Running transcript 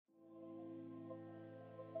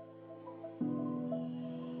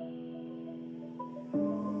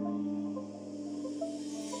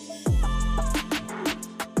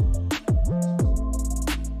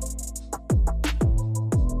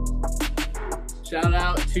Shout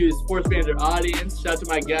out to the Sports Banter audience. Shout out to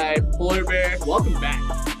my guy, Polar Bear. Welcome back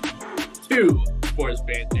to Sports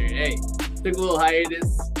Banter. Hey, took a little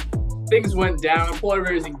hiatus. Things went down. Polar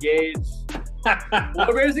Bear's engaged.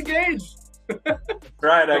 Polar Bear's engaged.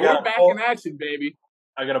 Right, we're back in action, baby.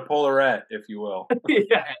 I got a Polarette, if you will.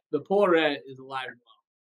 Yeah, the Polarette is alive and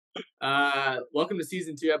well. Welcome to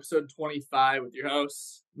Season 2, Episode 25 with your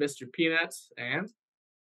hosts, Mr. Peanuts and...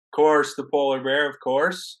 Of course, the Polar Bear, of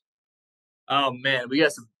course. Oh, man, we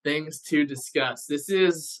got some things to discuss.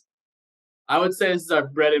 I would say this is our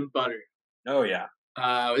bread and butter. Oh, yeah.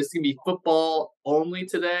 This is going to be football only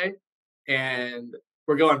today, and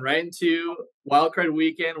we're going right into Wildcard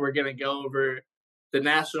Weekend. We're going to go over the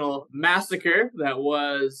national massacre that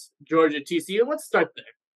was Georgia TCU. Let's start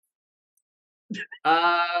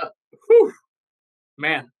there.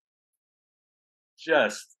 Man.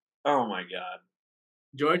 Just, oh my God.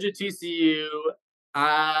 Georgia TCU.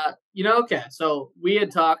 Okay, so we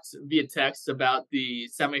had talked via text about the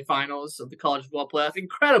semifinals of the college football playoff.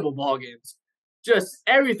 Incredible ball games. Just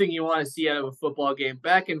everything you want to see out of a football game.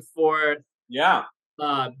 Back and forth. Yeah.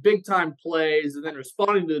 Big time plays and then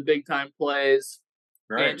responding to the big time plays.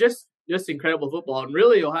 Right. And just incredible football. And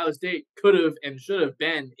really, Ohio State could have and should have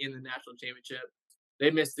been in the national championship.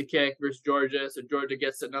 They missed the kick versus Georgia, so Georgia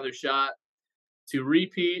gets another shot to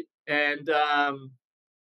repeat. And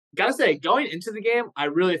gotta say, going into the game, I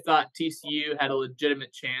really thought TCU had a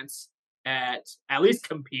legitimate chance at least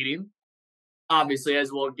competing. Obviously,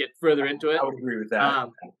 as we'll get further into it. I would agree with that.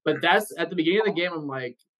 But that's at the beginning of the game, I'm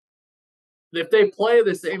like, if they play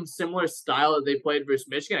the same similar style that they played versus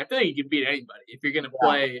Michigan, I feel like you can beat anybody. If you're going to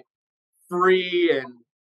play free and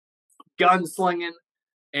gunslinging.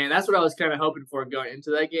 And that's what I was kind of hoping for going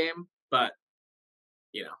into that game. But,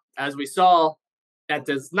 as we saw, that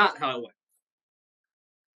does not how it went.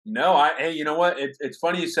 No, hey, you know what? It's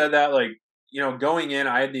funny you said that. Like, going in,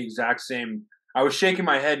 I had the exact same. I was shaking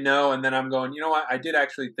my head no, and then I'm going, you know what? I did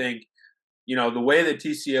actually think, the way that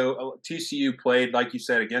TCU played, like you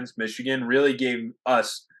said, against Michigan really gave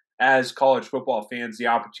us as college football fans the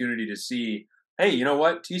opportunity to see, hey, you know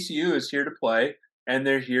what? TCU is here to play, and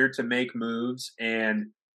they're here to make moves, and,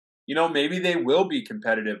 maybe they will be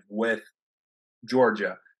competitive with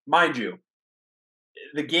Georgia. Mind you,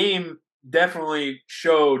 the game definitely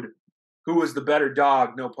showed who was the better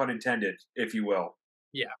dog, no pun intended, if you will.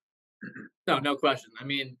 Yeah. No question. I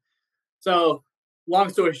mean, so long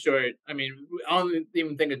story short, I don't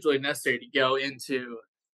even think it's really necessary to go into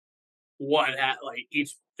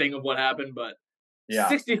each thing of what happened, but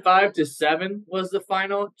 65-7 was the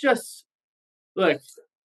final. Just look,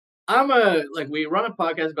 we run a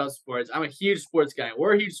podcast about sports. I'm a huge sports guy.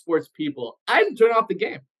 We're huge sports people. I had to turn off the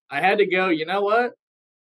game. I had to go, you know what?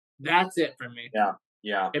 That's it for me.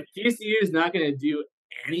 Yeah. If TCU is not going to do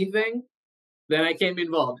anything, then I can't be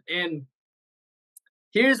involved. And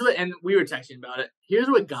and we were texting about it. Here's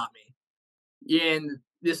what got me. And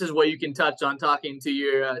this is what you can touch on talking to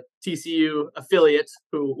your TCU affiliate,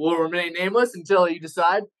 who will remain nameless until you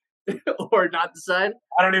decide or not decide.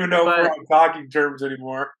 I don't even know if we're on talking terms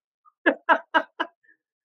anymore. But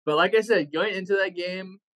like I said, going into that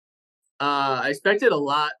game, I expected a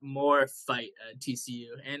lot more fight at TCU.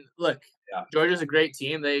 And look, Georgia's a great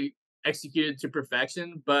team. They executed to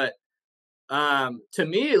perfection. But to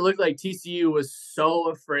me, it looked like TCU was so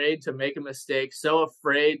afraid to make a mistake, so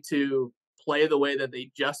afraid to play the way that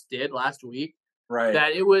they just did last week. Right.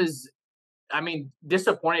 That it was,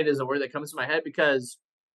 disappointed is a word that comes to my head, because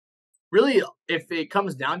really, if it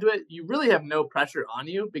comes down to it, you really have no pressure on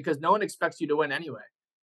you because no one expects you to win anyway.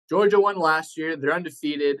 Georgia won last year. They're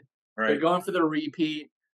undefeated. Right. They're going for the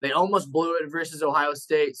repeat. They almost blew it versus Ohio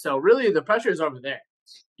State. So really, the pressure is over there.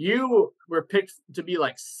 You were picked to be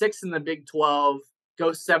like 6 in the Big 12,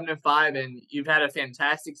 go 7-5, and you've had a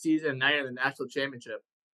fantastic season, and now you're in the national championship.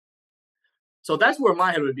 So that's where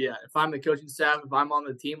my head would be at. If I'm the coaching staff, if I'm on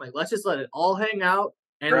the team, let's just let it all hang out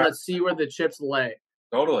and let's see where the chips lay.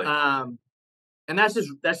 Totally. And that's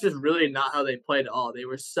just really not how they played at all. They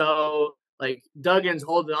were so Duggan's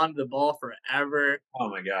holding on to the ball forever. Oh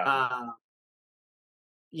my God.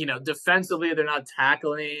 Defensively they're not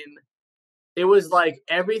tackling. It was like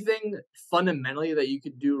everything fundamentally that you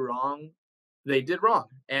could do wrong, they did wrong.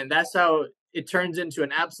 And that's how it turns into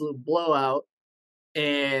an absolute blowout.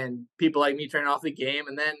 And people like me turn off the game.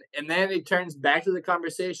 And then it turns back to the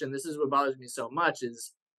conversation. This is what bothers me so much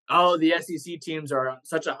is, the SEC teams are on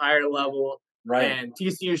such a higher level. Right. And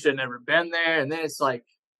TCU should have never been there. And then it's like,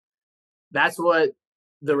 that's what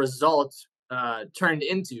the result turned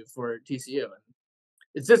into for TCU. And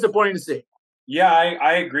it's disappointing to see. Yeah,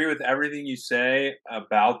 I agree with everything you say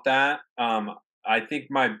about that. I think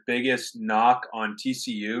my biggest knock on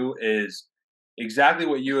TCU is exactly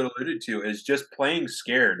what you had alluded to, is just playing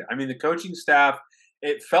scared. I mean, the coaching staff,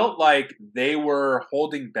 it felt like they were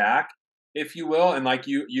holding back, if you will, and like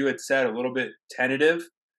you had said, a little bit tentative,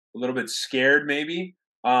 a little bit scared maybe.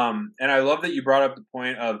 And I love that you brought up the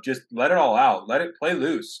point of just let it all out, let it play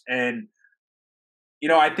loose. And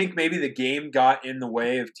I think maybe the game got in the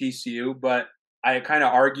way of TCU, but I kind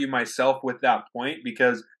of argue myself with that point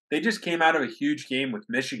because they just came out of a huge game with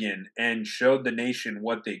Michigan and showed the nation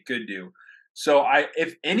what they could do. So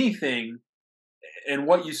if anything, and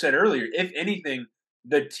what you said earlier, if anything,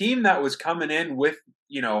 the team that was coming in with,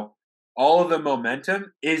 all of the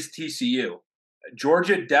momentum is TCU.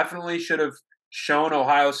 Georgia definitely should have shown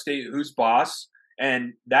Ohio State who's boss,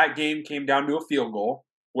 and that game came down to a field goal,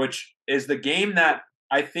 which is the game that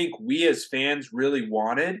I think we as fans really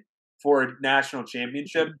wanted for a national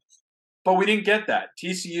championship. But we didn't get that.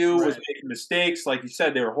 TCU was making mistakes. Like you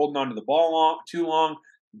said, they were holding on to the ball too long.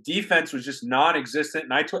 Defense was just non-existent.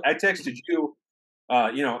 And I texted you,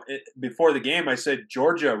 before the game, I said,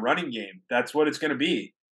 Georgia running game. That's what it's going to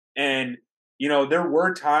be. And, there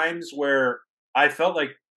were times where I felt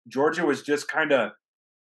like Georgia was just kind of,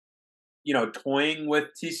 toying with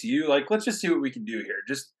TCU. Like, let's just see what we can do here.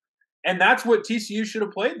 And that's what TCU should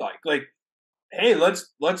have played like. Like, hey,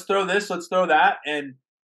 let's throw this, let's throw that. And,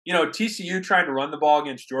 TCU trying to run the ball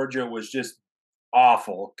against Georgia was just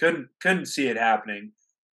awful. Couldn't see it happening.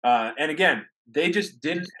 And again, they just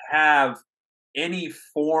didn't have any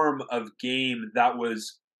form of game that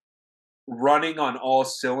was running on all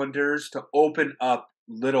cylinders to open up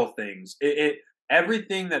little things.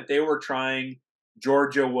 Everything that they were trying,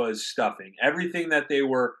 Georgia was stuffing. Everything that they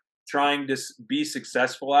were trying to be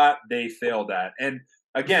successful at, they failed at. And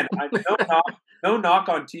again, no knock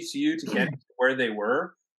on TCU to get to where they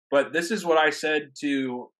were, but this is what I said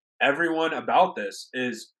to everyone about this: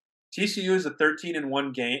 is TCU is a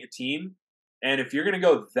 13-1 team, and if you're going to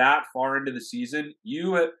go that far into the season,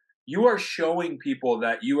 you are showing people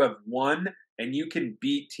that you have won and you can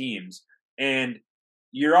beat teams, and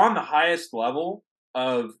you're on the highest level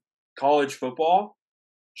of college football.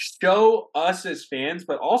 Show us as fans,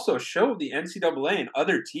 but also show the NCAA and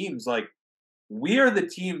other teams like we are the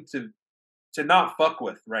team to not fuck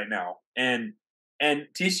with right now. And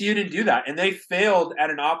TCU didn't do that, and they failed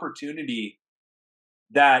at an opportunity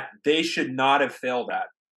that they should not have failed at.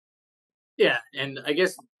 Yeah, and I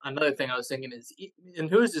guess another thing I was thinking is, and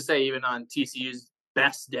who's to say even on TCU's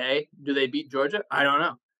best day, do they beat Georgia? I don't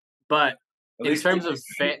know. But in terms of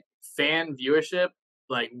fan viewership,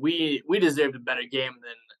 like we deserved a better game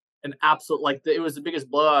than an absolute, like it was the biggest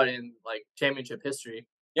blowout in like championship history.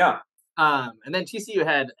 Yeah. And then TCU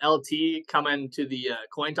had LT come into the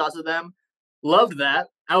coin toss with them. Loved that.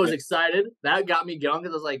 I was excited. That got me going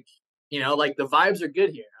because I was like, like the vibes are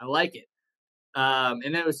good here. I like it. And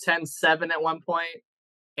then it was 10-7 at one point.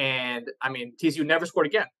 And I mean, TCU never scored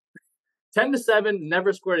again. 10-7,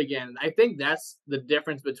 never scored again. I think that's the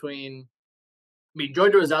difference between,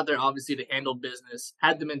 Georgia was out there obviously to handle business,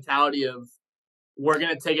 had the mentality of we're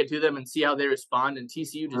going to take it to them and see how they respond. And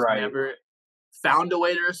TCU just never found a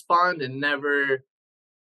way to respond and never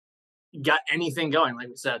got anything going, like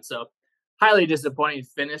we said. So highly disappointing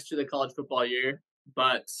finish to the college football year,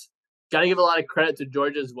 but got to give a lot of credit to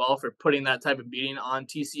Georgia as well for putting that type of beating on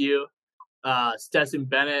TCU. Stetson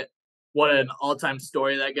Bennett, what an all-time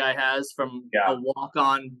story that guy has, from a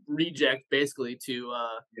walk-on reject basically to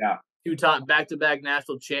two-time back-to-back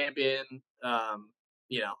national champion.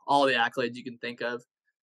 All the accolades you can think of.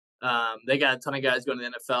 They got a ton of guys going to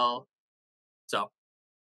the NFL. So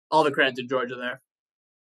all the credit to Georgia there.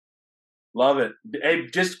 Love it. Hey,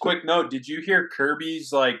 just a quick note. Did you hear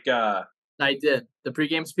Kirby's I did. The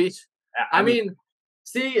pregame speech? I mean,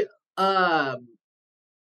 see, I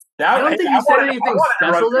don't think he said anything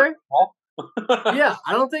special there. Yeah,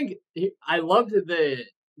 I don't think I loved the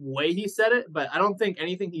way he said it, but I don't think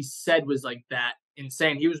anything he said was like that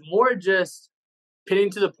insane. He was more just pitting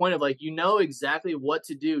to the point of like, exactly what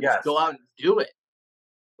to do. Just go out and do it.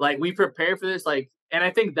 Like, we prepare for this. Like, and I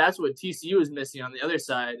think that's what TCU is missing on the other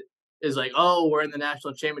side, is like, oh, we're in the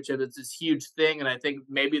national championship. It's this huge thing. And I think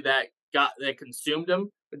maybe that consumed them,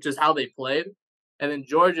 which is how they played. And then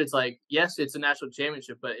Georgia, it's like, yes, it's a national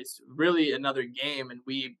championship, but it's really another game. And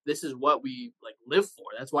this is what we like live for.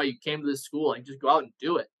 That's why you came to this school. Like, just go out and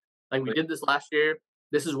do it. Like we did this last year.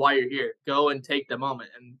 This is why you're here. Go and take the moment.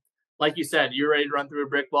 And like you said, you're ready to run through a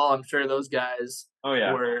brick wall. I'm sure those guys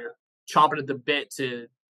were chomping at the bit to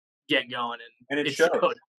get going. And it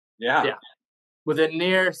showed. Yeah. With a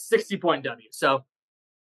near 60-point W. So,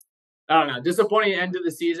 I don't know. Disappointing end to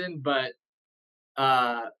the season, but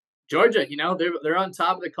Georgia, they're on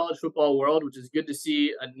top of the college football world, which is good to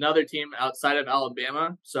see another team outside of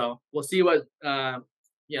Alabama. So we'll see what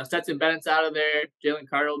Stetson Bennett's out of there. Jalen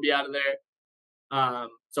Carter will be out of there.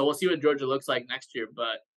 So we'll see what Georgia looks like next year,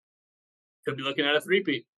 but could be looking at a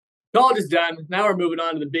three-peat. College is done. Now we're moving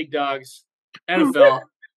on to the big dogs. NFL.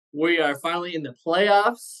 We are finally in the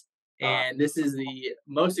playoffs, and this is the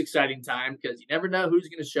most exciting time because you never know who's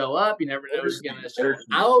going to show up. You never know who's going to show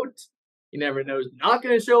out. You never know who's not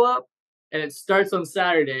going to show up. And it starts on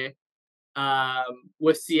Saturday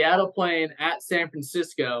with Seattle playing at San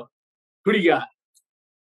Francisco. Who do you got?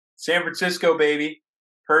 San Francisco, baby.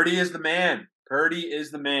 Purdy is the man. Purdy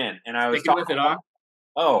is the man. And I was talking with it, huh?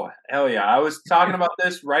 Oh, hell yeah. I was talking about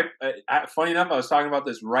this funny enough, I was talking about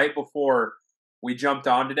this right before we jumped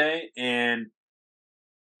on today. And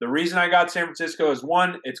the reason I got San Francisco is,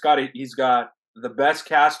 one, he's got the best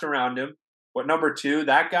cast around him. But number two,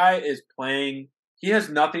 that guy is playing. He has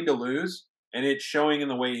nothing to lose, and it's showing in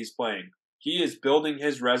the way he's playing. He is building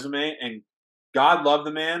his resume, and God love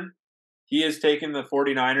the man. He has taken the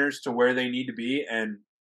 49ers to where they need to be, and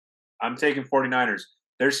I'm taking 49ers.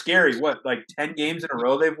 They're scary. What, like 10 games in a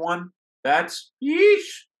row they've won? That's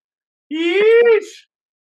yeesh. Yeesh.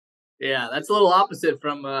 Yeah, that's a little opposite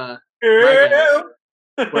from where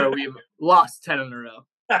we've lost 10 in a row.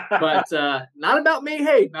 But not about me.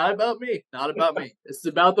 Hey, not about me. Not about me. This is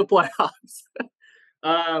about the playoffs.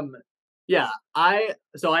 I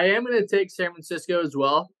am going to take San Francisco as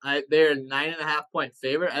well. They're a 9.5-point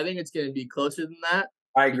favorite. I think it's going to be closer than that.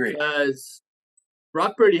 I agree. Because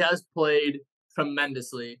Brock Purdy has played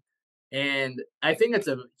tremendously. And I think it's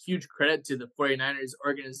a huge credit to the 49ers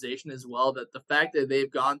organization as well, that the fact that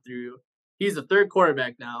they've gone through, he's the third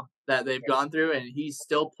quarterback now that they've gone through, and he's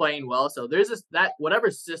still playing well. So there's that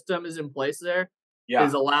whatever system is in place there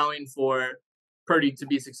is allowing for Purdy to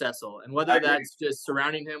be successful. And whether that's just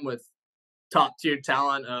surrounding him with top tier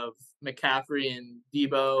talent of McCaffrey and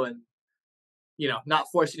Debo and, not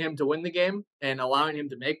forcing him to win the game and allowing him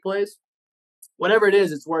to make plays, whatever it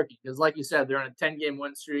is, it's working. Because like you said, they're on a 10-game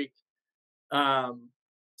win streak. San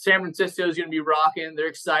Francisco is going to be rocking. They're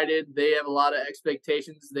excited. They have a lot of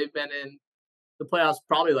expectations. They've been in the playoffs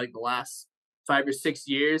probably like the last 5 or 6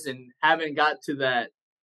 years and haven't got to that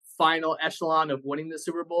final echelon of winning the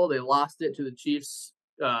Super Bowl. They lost it to the Chiefs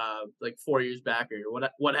like 4 years back or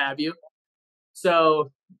what have you.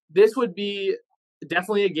 So this would be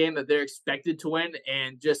definitely a game that they're expected to win,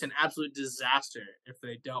 and just an absolute disaster if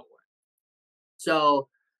they don't win. So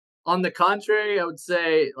on the contrary, I would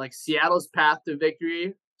say like Seattle's path to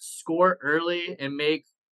victory, score early and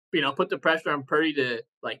put the pressure on Purdy to,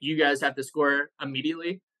 like, you guys have to score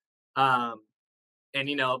immediately. And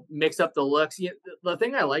mix up the looks. The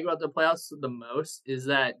thing I like about the playoffs the most is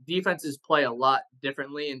that defenses play a lot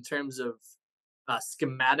differently in terms of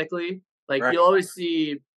schematically. Like, You'll always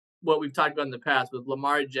see what we've talked about in the past with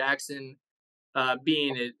Lamar Jackson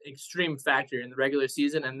being an extreme factor in the regular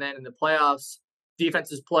season. And then in the playoffs,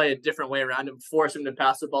 defenses play a different way around him, force him to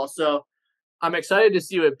pass the ball. So I'm excited to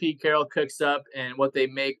see what Pete Carroll cooks up and what they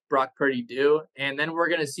make Brock Purdy do. And then we're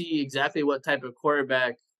going to see exactly what type of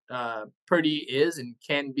quarterback Purdy is and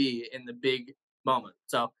can be in the big moment.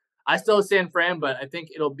 So I still stand Fran, but I think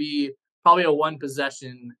it'll be probably a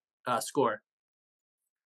one-possession score.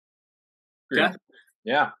 Okay?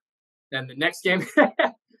 Yeah. And the next game,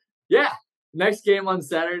 next game on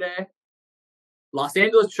Saturday, Los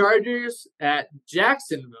Angeles Chargers at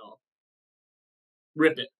Jacksonville.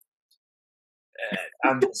 Rip it.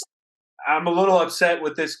 I'm a little upset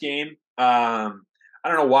with this game. I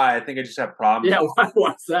don't know why. I think I just have problems. Yeah,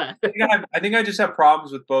 what's that? I think I just have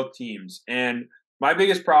problems with both teams. And my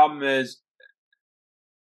biggest problem is,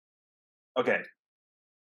 okay,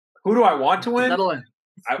 who do I want to win? Settle in.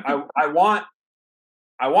 I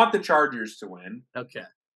want the Chargers to win. Okay.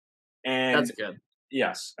 And that's good.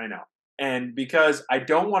 Yes, I know. And because I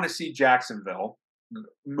don't want to see Jacksonville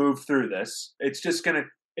move through this, it's going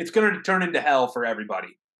to turn into hell for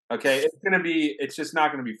everybody. Okay? It's just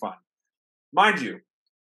not going to be fun. Mind you,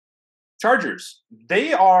 Chargers,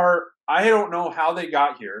 I don't know how they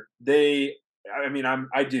got here.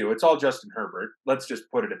 I do. It's all Justin Herbert. Let's just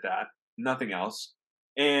put it at that. Nothing else.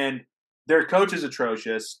 And their coach is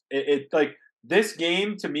atrocious. Like, this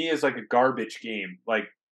game to me is like a garbage game. Like,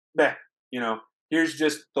 here's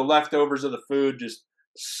just the leftovers of the food. Just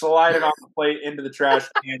slide it on the plate into the trash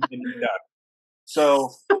can and you're done.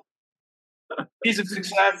 So, piece of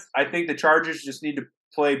success. I think the Chargers just need to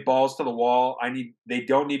play balls to the wall. They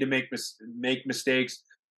don't need to make mistakes.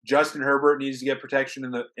 Justin Herbert needs to get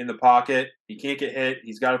protection in the pocket. He can't get hit.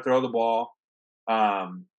 He's got to throw the ball.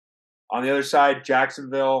 On the other side,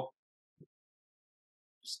 Jacksonville,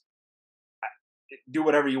 do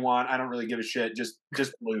whatever you want. I don't really give a shit. Just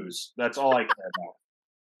lose. That's all I care about.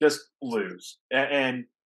 Just lose. And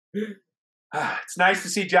it's nice to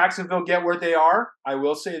see Jacksonville get where they are. I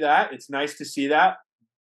will say that. It's nice to see that.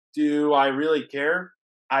 Do I really care?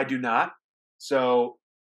 I do not. So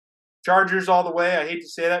Chargers all the way. I hate to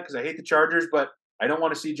say that because I hate the Chargers, but I don't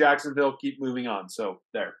want to see Jacksonville keep moving on. So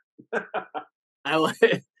there. I love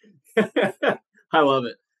it. I love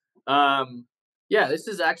it. Yeah, this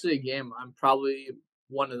is actually a game I'm probably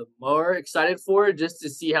one of the more excited for just to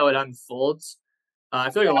see how it unfolds. I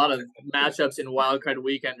feel like a lot of matchups in Wildcard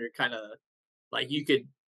Weekend are kind of like you could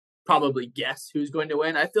probably guess who's going to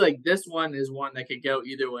win. I feel like this one is one that could go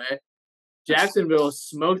either way. Jacksonville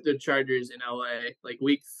smoked the Chargers in LA like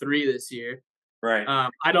week 3 this year. Right.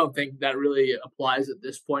 I don't think that really applies at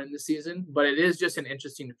this point in the season, but it is just an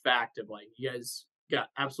interesting fact of like you guys got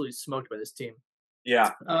absolutely smoked by this team.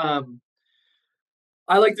 Yeah.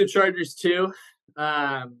 I like the Chargers too.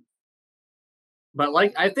 But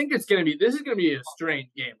like I think this is gonna be a strange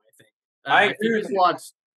game, I think. I agree.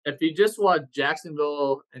 If you just watch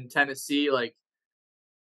Jacksonville and Tennessee, like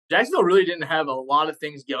Jacksonville really didn't have a lot of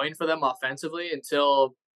things going for them offensively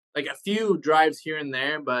until like a few drives here and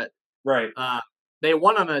there, but right. They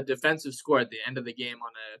won on a defensive score at the end of the game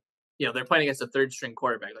on they're playing against a third string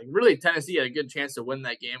quarterback. Like really Tennessee had a good chance to win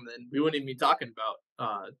that game, and then we wouldn't even be talking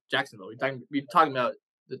about Jacksonville. We'd be talking about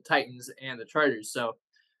the Titans and the Chargers. So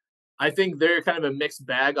I think they're kind of a mixed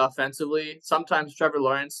bag offensively. Sometimes Trevor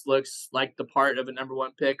Lawrence looks like the part of a number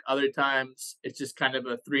 1 pick. Other times it's just kind of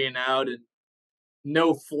a 3 and out and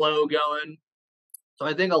no flow going. So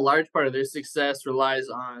I think a large part of their success relies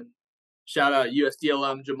on shout out USD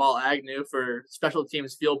alum Jamal Agnew for special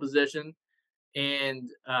teams field position and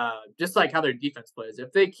just like how their defense plays.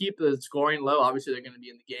 If they keep the scoring low, obviously they're going to be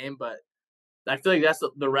in the game, but I feel like that's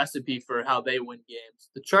the recipe for how they win games.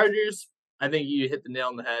 The Chargers, I think you hit the nail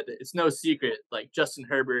on the head. It's no secret. Like Justin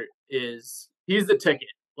Herbert he's the ticket.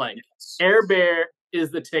 Like Air Bear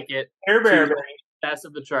is the ticket. Air Bear, best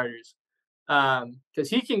of the Chargers. Because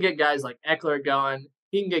he can get guys like Eckler going.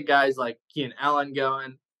 He can get guys like Keenan Allen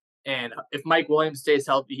going. And if Mike Williams stays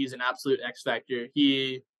healthy, he's an absolute X factor.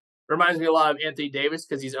 He reminds me a lot of Anthony Davis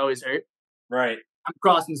because he's always hurt. Right. I'm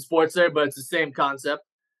crossing sports there, but it's the same concept.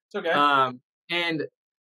 It's okay. And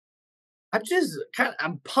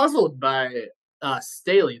I'm puzzled by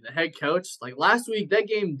Staley, the head coach. Like last week, that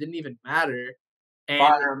game didn't even matter.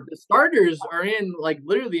 And the starters are in like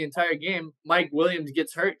literally the entire game. Mike Williams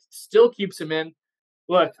gets hurt, still keeps him in.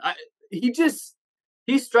 Look,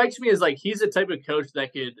 he strikes me as like he's the type of coach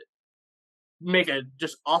that could make a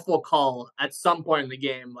just awful call at some point in the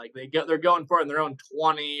game. Like they're going for it in their own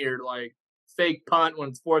 20 or like fake punt when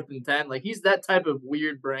it's 4th and 10. Like he's that type of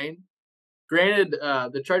weird brain. Granted,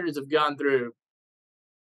 the Chargers have gone through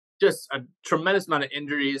just a tremendous amount of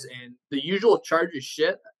injuries and the usual Chargers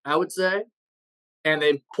shit, I would say, and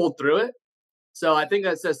they've pulled through it. So I think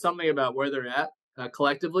that says something about where they're at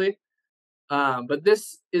collectively. But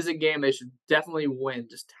this is a game they should definitely win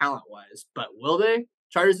just talent-wise. But will they?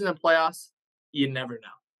 Chargers in the playoffs? You never know.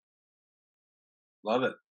 Love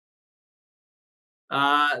it.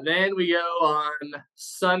 Then we go on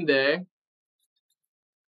Sunday.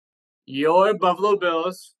 Your Buffalo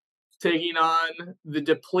Bills taking on the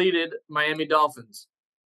depleted Miami Dolphins.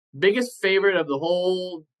 Biggest favorite of the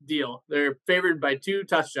whole deal. They're favored by 2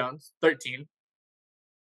 touchdowns, 13.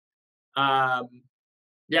 Yeah,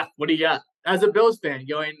 what do you got? As a Bills fan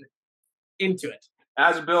going into it.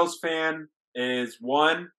 As a Bills fan is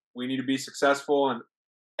one, we need to be successful in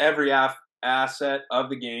every asset of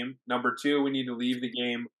the game. Number 2, we need to leave the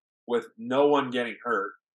game with no one getting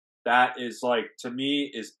hurt. That is like, to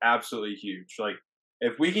me, is absolutely huge. Like,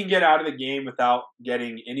 if we can get out of the game without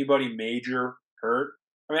getting anybody major hurt,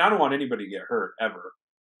 I mean, I don't want anybody to get hurt ever,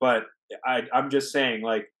 but I'm just saying,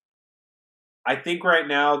 like, I think right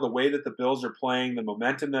now the way that the Bills are playing, the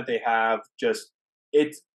momentum that they have,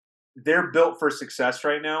 they're built for success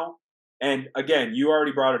right now. And again, you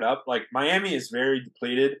already brought it up. Like Miami is very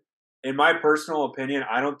depleted. In my personal opinion,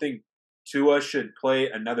 I don't think Tua should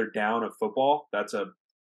play another down of football. That's a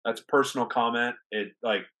personal comment. It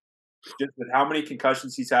like just with how many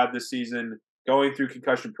concussions he's had this season, going through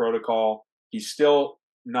concussion protocol, he's still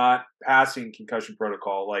not passing concussion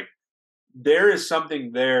protocol. Like there is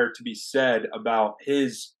something there to be said about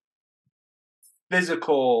his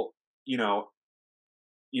physical,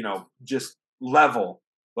 just level.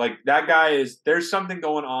 Like that guy there's something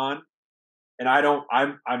going on, and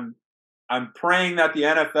I'm praying that the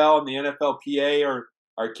NFL and the NFLPA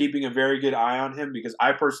are keeping a very good eye on him because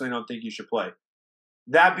I personally don't think he should play.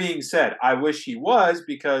 That being said, I wish he was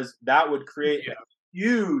because that would create a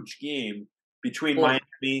huge game between Well,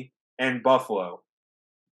 Miami and Buffalo.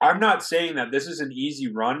 I'm not saying that this is an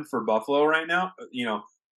easy run for Buffalo right now,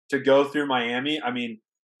 to go through Miami. I mean,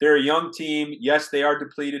 they're a young team. Yes, they are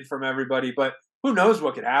depleted from everybody, but who knows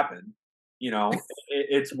what could happen?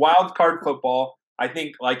 It's wild card football. I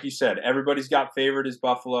think, like you said, everybody's got favored as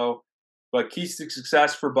Buffalo, but keys to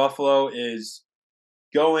success for Buffalo is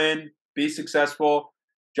go in, be successful.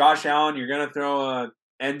 Josh Allen, you're going to throw a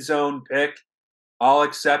end zone pick. I'll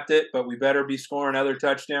accept it, but we better be scoring other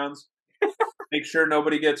touchdowns. Make sure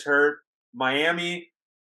nobody gets hurt. Miami,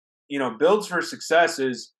 builds for success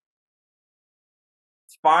is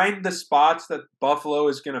find the spots that Buffalo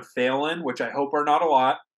is going to fail in, which I hope are not a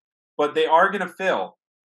lot, but they are going to fail.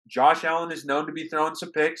 Josh Allen is known to be throwing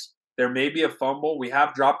some picks. There may be a fumble. We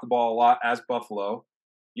have dropped the ball a lot as Buffalo.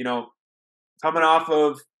 Coming off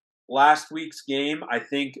of last week's game, I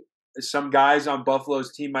think some guys on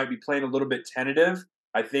Buffalo's team might be playing a little bit tentative.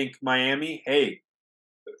 I think Miami, hey,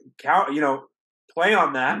 play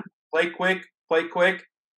on that. Play quick.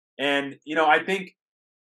 And, I think,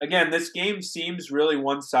 again, this game seems really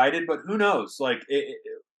one-sided, but who knows? Like,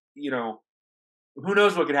 who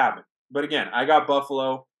knows what could happen? But again, I got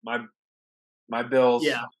Buffalo, my Bills.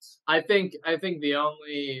 yeah, I think the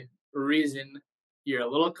only reason you're a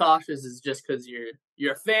little cautious is just because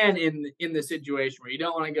you're a fan in the situation where you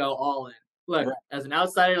don't want to go all in. Look, right. as an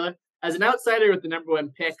outsider with the number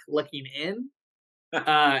 1 pick looking in,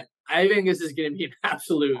 I think this is going to be an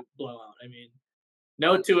absolute blowout. I mean,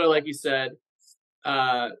 no Tua, like you said.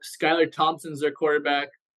 Skylar Thompson's their quarterback.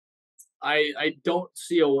 I don't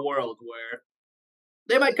see a world where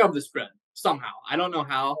they might cover the spread somehow. I don't know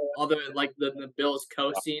how, other than like the Bills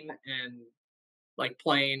coasting and like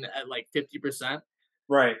playing at like 50%.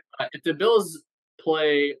 Right. If the Bills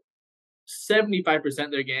play 75%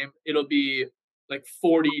 of their game, it'll be like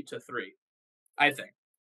 40-3, I think.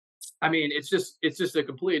 I mean, it's just a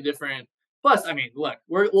completely different. Plus, I mean, look,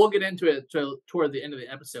 we'll get into it toward the end of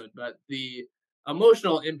the episode, but the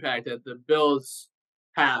emotional impact that the Bills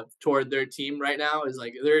have toward their team right now is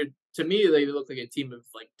like to me they look like a team of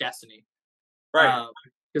like destiny. Right.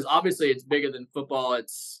 Because obviously it's bigger than football.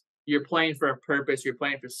 You're playing for a purpose. You're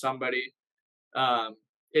playing for somebody.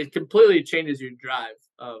 It completely changes your drive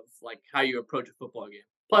of like how you approach a football game.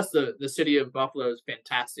 Plus, the city of Buffalo is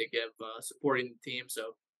fantastic at supporting the team.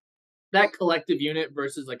 So that collective unit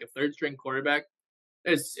versus like a third string quarterback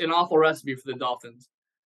is an awful recipe for the Dolphins.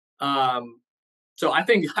 So I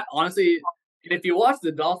think honestly, if you watched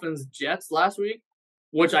the Dolphins Jets last week,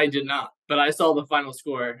 which I did not, but I saw the final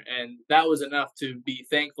score, and that was enough to be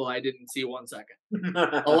thankful I didn't see 1 second.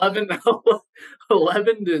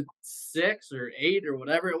 11-6 or 8 or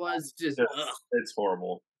whatever it was. Just it's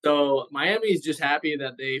horrible. So Miami's just happy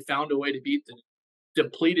that they found a way to beat the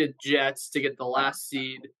depleted Jets to get the last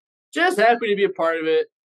seed. Just happy to be a part of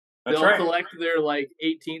it. They'll collect their like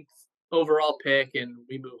 18th overall pick, and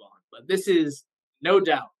we move on. But this is no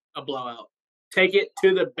doubt a blowout. Take it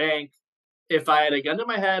to the bank. If I had a gun to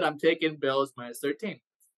my head, I'm taking Bills -13.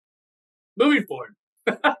 Moving forward.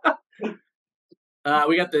 We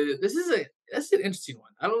got this is an interesting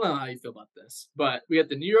one. I don't know how you feel about this, but we got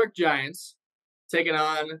the New York Giants taking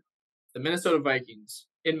on the Minnesota Vikings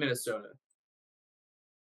in Minnesota.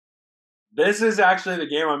 This is actually the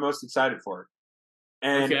game I'm most excited for.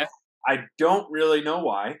 And okay. I don't really know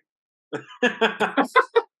why.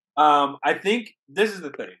 I think this is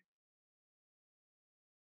the thing.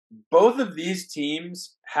 Both of these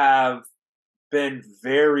teams have been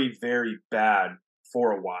very, very bad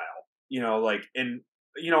for a while.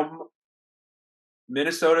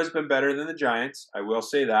 Minnesota's been better than the Giants. I will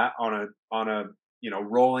say that on a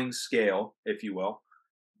rolling scale, if you will.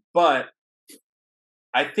 But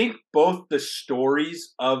I think both the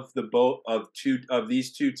stories of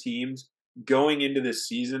these two teams going into this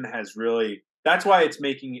season has really. That's why it's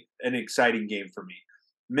making an exciting game for me.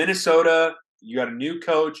 Minnesota, you got a new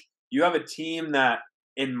coach. You have a team that,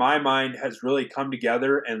 in my mind, has really come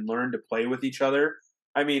together and learned to play with each other.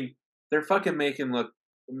 I mean, they're fucking making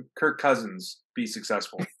Kirk Cousins be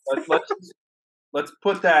successful. Let's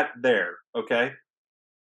put that there, okay?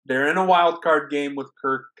 They're in a wild card game with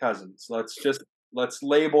Kirk Cousins. Let's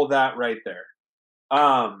label that right there.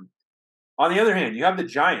 On the other hand, you have the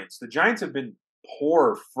Giants. The Giants have been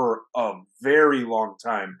poor for a very long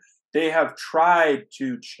time. They have tried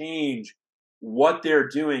to change what they're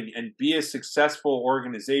doing and be a successful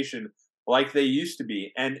organization like they used to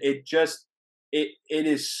be. And it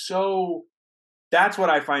is so – that's what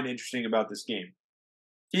I find interesting about this game.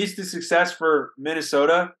 Keys to success for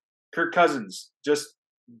Minnesota, Kirk Cousins. Just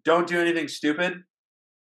don't do anything stupid.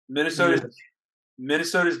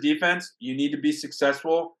 Minnesota's defense, you need to be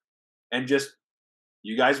successful. and just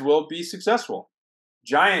you guys will be successful.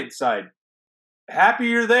 Giant side, happy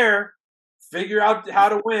you're there. Figure out how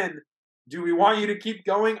to win. Do we want you to keep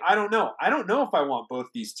going? I don't know. I don't know if I want both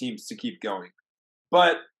these teams to keep going.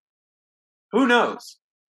 But who knows?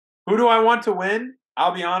 Who do I want to win?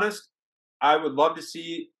 I'll be honest. I would love to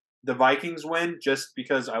see the Vikings win just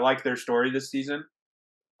because I like their story this season.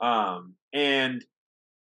 And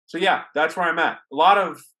so, yeah, that's where I'm at. A lot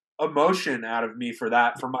of emotion out of me for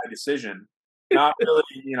my decision. Not really,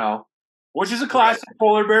 which is a classic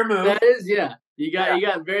polar bear move. That is, yeah. You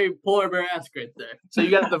got very polar bear-esque right there. So you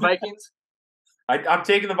got the Vikings? I'm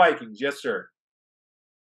taking the Vikings, yes, sir.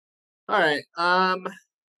 All right.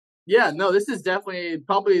 Yeah, no, this is definitely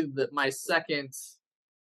probably my second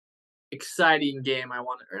exciting game I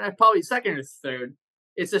want, or probably second or third.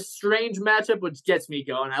 It's a strange matchup, which gets me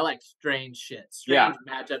going. I like strange shit, strange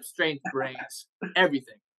matchups, strange brains,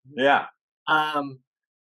 everything. Yeah.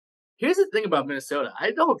 Here's the thing about Minnesota.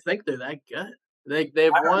 I don't think they're that good.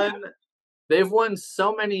 They've won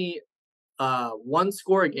so many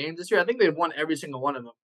one-score games this year. I think they've won every single one of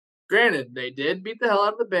them. Granted, they did beat the hell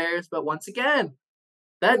out of the Bears, but once again,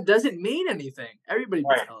 that doesn't mean anything. Everybody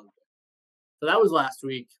beats the hell out of them. So that was last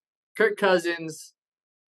week. Kirk Cousins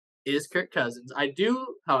is Kirk Cousins. I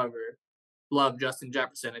do, however, love Justin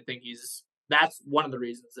Jefferson. I think that's one of the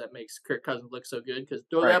reasons that makes Kirk Cousins look so good, because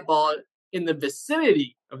throw that ball in the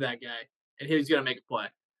vicinity of that guy, and he's going to make a play.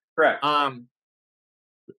 Correct. I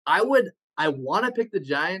want to pick the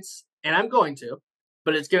Giants, and I'm going to,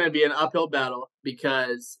 but it's going to be an uphill battle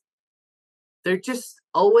because they're just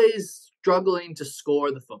always struggling to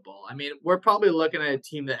score the football. I mean, we're probably looking at a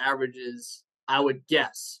team that averages, I would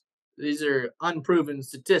guess, these are unproven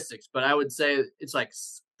statistics, but I would say it's like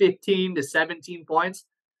 15 to 17 points.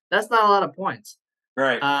 That's not a lot of points.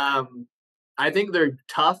 Right. I think they're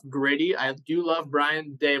tough, gritty. I do love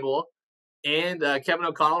Brian Daboll and Kevin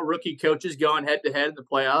O'Connell, rookie coaches going head-to-head in the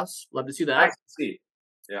playoffs. Love to see that. Nice to see.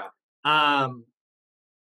 Yeah. I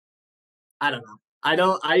don't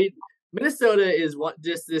know. Minnesota is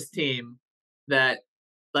just this team that,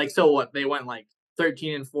 like, so what? They went like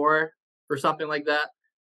 13-4 or something like that.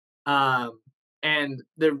 And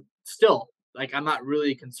they're still, like, I'm not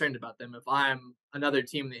really concerned about them if I'm another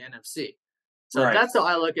team in the NFC. So that's how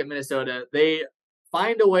I look at Minnesota. They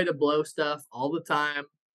find a way to blow stuff all the time.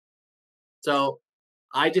 So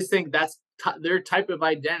I just think that's their type of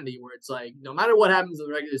identity, where it's like, no matter what happens in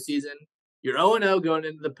the regular season, you're 0-0 going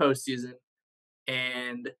into the postseason.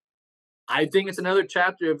 And I think it's another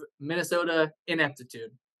chapter of Minnesota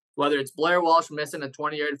ineptitude, whether it's Blair Walsh missing a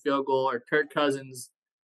 20-yard field goal or Kirk Cousins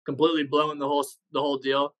completely blowing the whole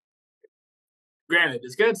deal. Granted,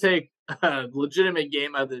 it's going to take a legitimate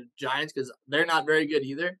game out of the Giants because they're not very good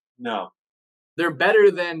either. No. They're better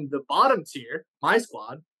than the bottom tier, my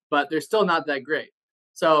squad, but they're still not that great.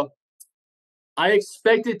 So I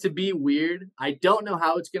expect it to be weird. I don't know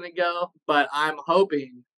how it's going to go, but I'm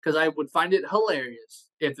hoping, because I would find it hilarious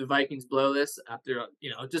if the Vikings blow this after,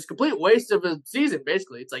 just complete waste of a season,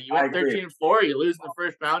 basically. It's like you went 13-4, you lose in the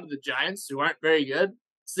first round to the Giants, who aren't very good.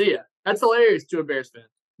 See ya. That's hilarious to a Bears fan.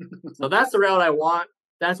 So that's the route I want.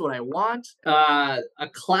 That's what I want. A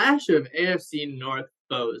clash of AFC North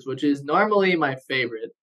foes, which is normally my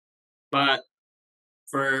favorite, but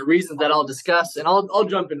for reasons that I'll discuss, and I'll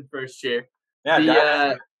jump in first here.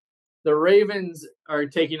 Yeah, the Ravens are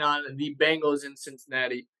taking on the Bengals in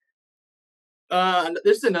Cincinnati.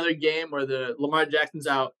 This is another game where the Lamar Jackson's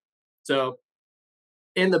out, so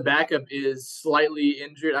and the backup is slightly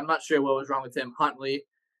injured. I'm not sure what was wrong with him, Huntley,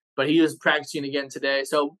 but he was practicing again today.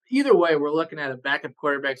 So either way, we're looking at a backup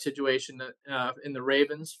quarterback situation in the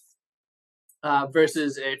Ravens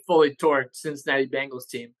versus a fully torqued Cincinnati Bengals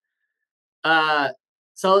team.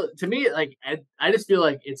 So to me, like, I just feel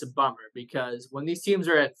like it's a bummer because when these teams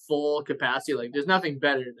are at full capacity, like, there's nothing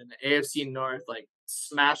better than the AFC North, like,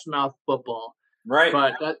 smash mouth football. Right.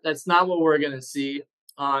 But that's not what we're going to see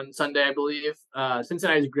on Sunday, I believe.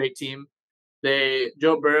 Cincinnati's a great team.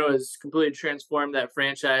 Joe Burrow has completely transformed that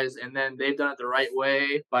franchise, and then they've done it the right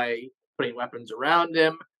way by putting weapons around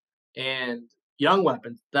him and young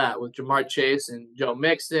weapons with Jamar Chase and Joe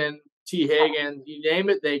Mixon, T. Higgins, you name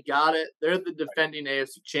it, they got it. They're the defending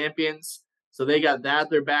AFC champions, so they got that at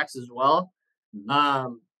their backs as well.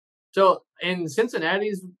 Mm-hmm. So in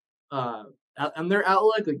Cincinnati's on their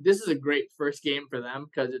outlook, like, this is a great first game for them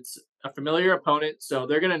because it's a familiar opponent, so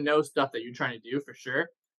they're gonna know stuff that you're trying to do for sure.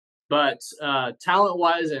 But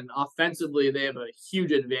talent-wise and offensively, they have a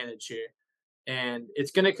huge advantage here, and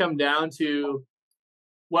it's gonna come down to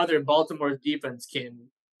whether Baltimore's defense can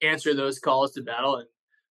answer those calls to battle. And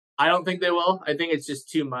I don't think they will. I think it's just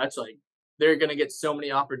too much. Like, they're going to get so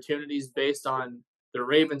many opportunities based on the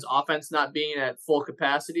Ravens' offense not being at full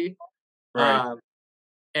capacity. Right.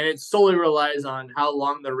 And it solely relies on how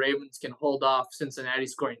long the Ravens can hold off Cincinnati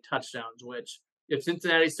scoring touchdowns, which if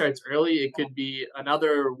Cincinnati starts early, it could be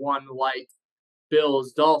another one like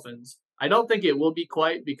Bills Dolphins. I don't think it will be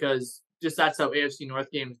quite because just that's how AFC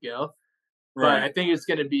North games go. Right. But I think it's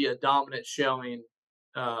going to be a dominant showing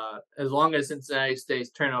as long as Cincinnati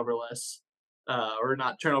stays turnoverless or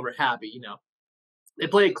not turnover happy. You know, they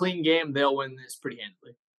play a clean game, they'll win this pretty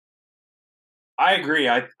handily. I agree.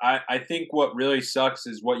 I think what really sucks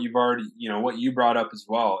is what you've already, what you brought up as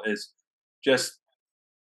well is just,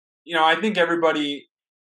 I think everybody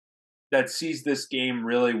that sees this game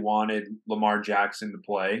really wanted Lamar Jackson to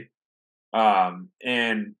play.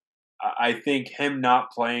 And I think him not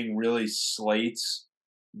playing really slates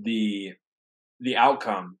the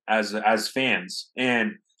outcome as fans.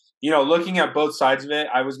 And, looking at both sides of it,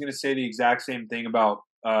 I was going to say the exact same thing about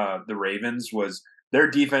the Ravens was their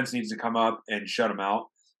defense needs to come up and shut them out.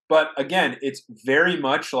 But again, it's very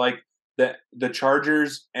much like the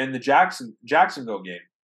Chargers and the Jacksonville game.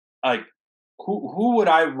 Like, who would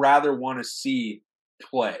I rather want to see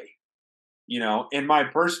play? In my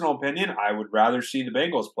personal opinion, I would rather see the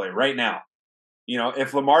Bengals play right now.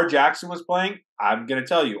 If Lamar Jackson was playing, I'm going to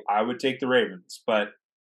tell you, I would take the Ravens. But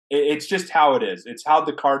it's just how it is. It's how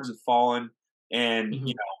the cards have fallen.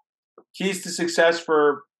 And, keys to success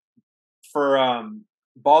for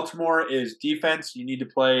Baltimore is defense. You need to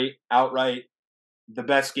play outright the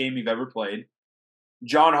best game you've ever played.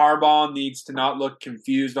 John Harbaugh needs to not look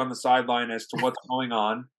confused on the sideline as to what's going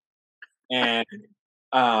on. And,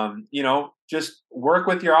 just work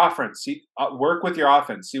with your offense.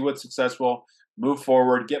 See what's successful, move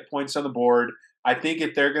forward, get points on the board. I think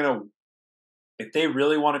if they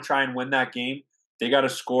really want to try and win that game, they got to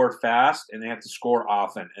score fast and they have to score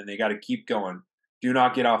often and they got to keep going. Do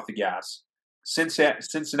not get off the gas.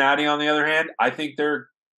 Cincinnati, on the other hand, I think they're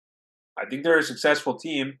a successful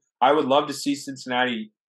team. I would love to see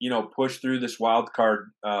Cincinnati, push through this wild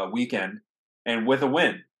card weekend and with a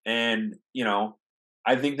win. And,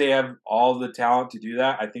 I think they have all the talent to do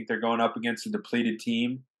that. I think they're going up against a depleted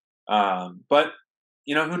team. But,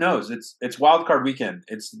 who knows? It's wild card weekend.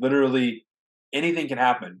 It's literally anything can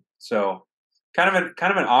happen. So kind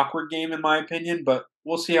of an awkward game in my opinion, but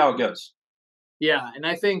we'll see how it goes. Yeah, and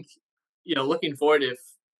I think, looking forward,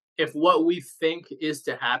 if what we think is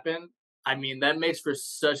to happen, I mean, that makes for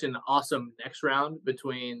such an awesome next round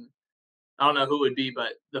between, I don't know who it would be,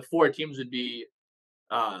 but the four teams would be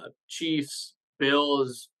Chiefs,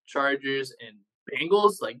 Bills, Chargers, and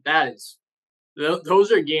Bengals. Like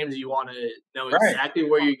those are games you want to know exactly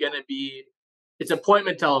where you're going to be. It's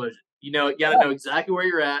appointment television. You got to know exactly where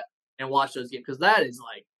you're at and watch those games because that is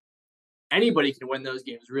like anybody can win those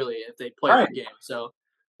games really if they play the game. So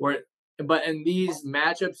but in these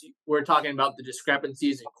matchups, we're talking about the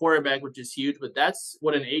discrepancies in quarterback, which is huge. But that's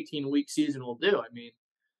what an 18-week season will do. I mean,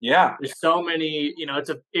 yeah, there's so many.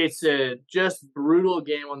 It's a just brutal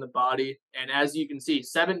game on the body. And as you can see,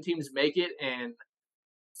 7 teams make it, and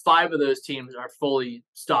 5 of those teams are fully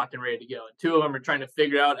stocked and ready to go. And 2 of them are trying to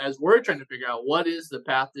figure out, as we're trying to figure out, what is the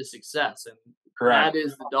path to success. And that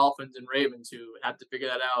is the Dolphins and Ravens who have to figure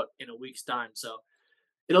that out in a week's time. So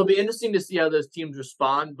it'll be interesting to see how those teams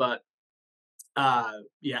respond. But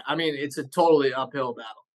yeah, I mean, it's a totally uphill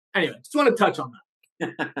battle. Anyway, just want to touch on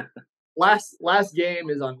that. Last game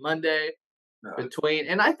is on Monday between,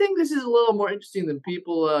 and I think this is a little more interesting than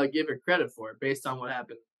people give it credit for based on what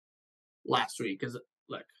happened last week. Because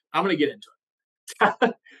look, I'm going to get into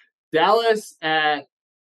it. Dallas at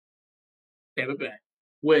Tampa Bay,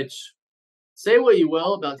 which say what you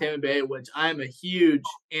will about Tampa Bay, which I'm a huge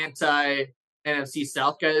anti-NFC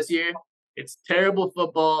South guy this year. It's terrible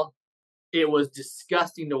football. It was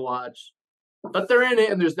disgusting to watch, but they're in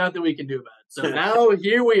it, and there's nothing we can do about it. So now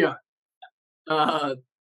here we are. I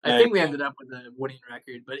think we ended up with a winning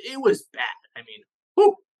record, but it was bad. I mean,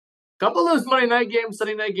 a couple of those Monday night games,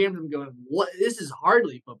 Sunday night games, I'm going, what? This is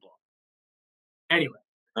hardly football. Anyway.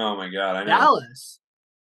 Oh, my God. I know.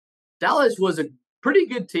 Dallas was a pretty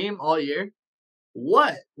good team all year.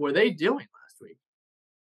 What were they doing last week?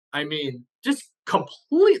 I mean, just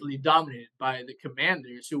completely dominated by the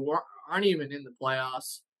Commanders, who aren't even in the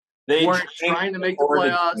playoffs. They weren't trying to make the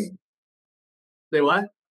playoffs. They what?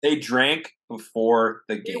 They drank before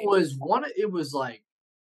the game. It was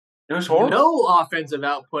horrible. No offensive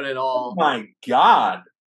output at all. Oh my God.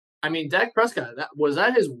 I mean, Dak Prescott, was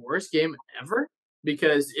that his worst game ever?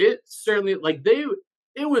 Because it certainly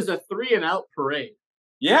it was a 3-and-out parade.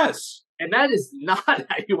 Yes. And that is not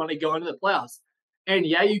how you want to go into the playoffs. And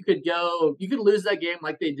yeah, you could lose that game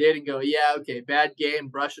like they did and go, yeah, okay, bad game,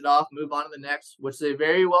 brush it off, move on to the next, which they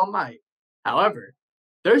very well might. However,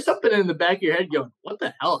 there's something in the back of your head going, what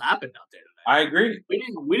the hell happened out there I agree. today?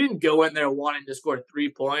 We didn't go in there wanting to score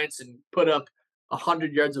 3 points and put up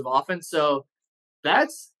 100 yards of offense. So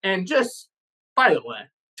that's, and just by the way,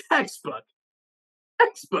 textbook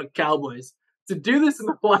Cowboys to do this in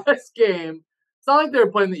the last game. It's not like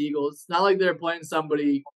they're playing the Eagles. It's not like they're playing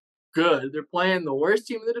somebody good. They're playing the worst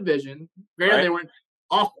team in the division. Granted, Right. they weren't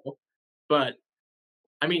awful, but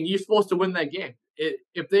I mean, you're supposed to win that game.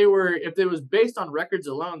 If it was based on records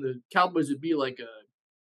alone, the Cowboys would be like a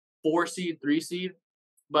 4 seed, 3 seed.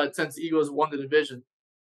 But since the Eagles won the division,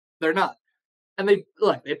 they're not. And they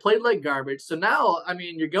played like garbage. So now, I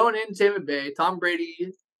mean, you're going in Tampa Bay. Tom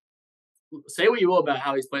Brady, say what you will about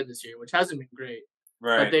how he's played this year, which hasn't been great. But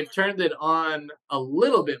Right. they've turned it on a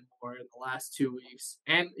little bit more in the last 2 weeks.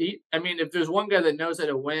 And I mean, if there's one guy that knows how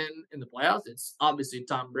to win in the playoffs, it's obviously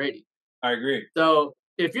Tom Brady. I agree. So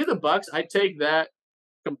if you're the Bucks, I take that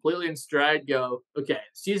completely in stride. Go, okay,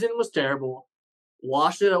 season was terrible.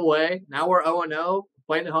 Wash it away. Now we're 0-0,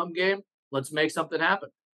 playing the home game. Let's make something happen.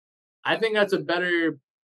 I think that's a better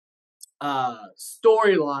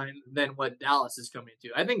storyline than what Dallas is coming to.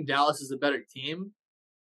 I think Dallas is a better team,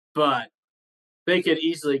 but they could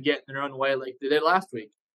easily get in their own way like they did last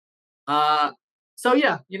week. So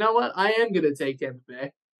yeah, you know what? I am gonna take Tampa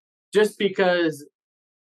Bay just because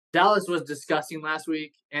Dallas was disgusting last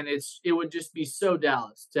week, and it would just be so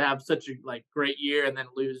Dallas to have such a great year and then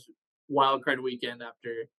lose wild card weekend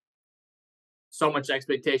after so much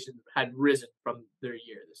expectation had risen from their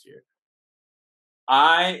year this year.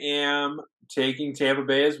 I am taking Tampa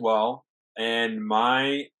Bay as well, and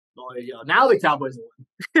my Oh, there you go. Now the Cowboys won.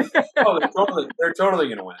 they're totally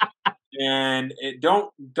going to win. And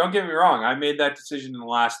don't get me wrong, I made that decision in the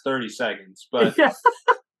last 30 seconds, but Yeah.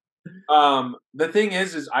 the thing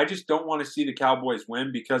is I just don't want to see the Cowboys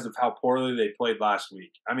win because of how poorly they played last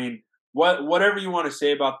week. I mean, whatever you want to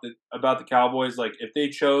say about the Cowboys, like if they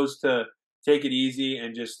chose to take it easy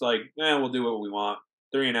and just we'll do what we want.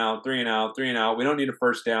 3 and out, 3 and out, 3 and out. We don't need a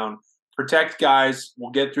first down. Protect guys.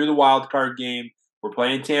 We'll get through the wild card game. We're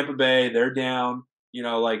playing Tampa Bay. They're down. They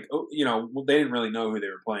didn't really know who they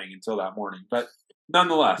were playing until that morning. But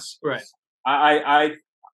nonetheless, Right. I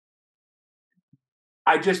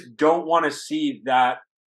just don't want to see that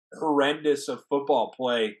horrendous of football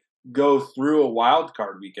play go through a wild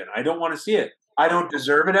card weekend. I don't want to see it. I don't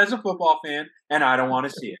deserve it as a football fan, and I don't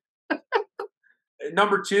want to see it.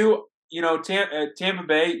 Number two, Tampa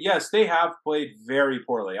Bay, yes, they have played very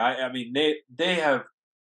poorly. I mean, they have.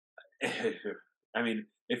 I mean,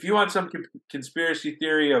 if you want some conspiracy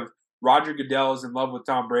theory of Roger Goodell is in love with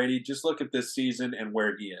Tom Brady, just look at this season and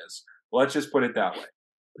where he is. Let's just put it that way.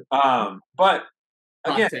 But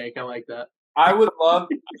again, hot take. I like that. I would love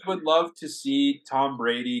to see Tom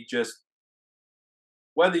Brady just,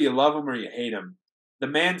 whether you love him or you hate him, the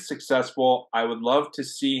man's successful. I would love to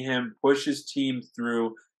see him push his team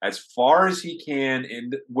through as far as he can,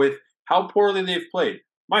 and with how poorly they've played.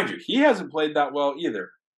 Mind you, he hasn't played that well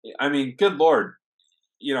either. I mean, good Lord.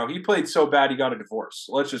 He played so bad he got a divorce.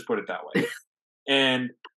 Let's just put it that way.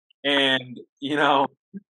 and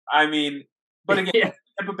I mean, but again, Yeah.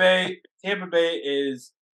 Tampa Bay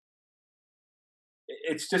is,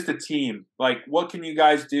 it's just a team. Like, what can you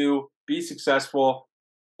guys do? Be successful.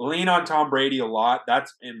 Lean on Tom Brady a lot.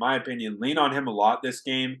 That's, in my opinion, lean on him a lot this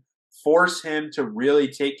game. Force him to really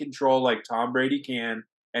take control like Tom Brady can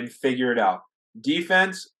and figure it out.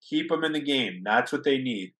 Defense, keep them in the game. That's what they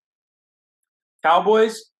need.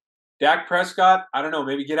 Cowboys, Dak Prescott, I don't know,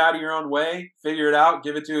 maybe get out of your own way, figure it out,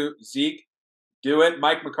 give it to Zeke, do it.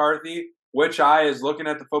 Mike McCarthy, which eye is looking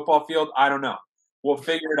at the football field? I don't know. We'll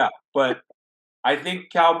figure it out. But I think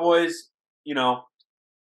Cowboys,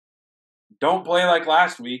 don't play like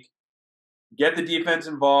last week. Get the defense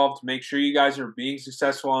involved. Make sure you guys are being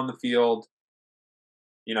successful on the field.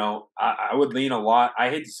 I would lean a lot. I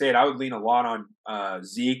hate to say it. I would lean a lot on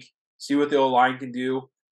Zeke. See what the O-line can do.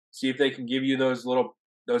 See if they can give you those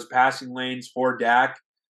passing lanes for Dak.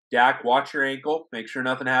 Dak, watch your ankle. Make sure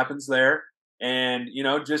nothing happens there. And,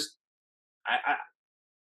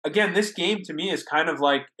 again, this game to me is kind of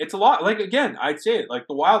like, it's a lot, like, again, I'd say it, like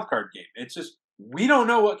the wild card game. It's just, we don't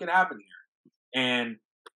know what can happen here. And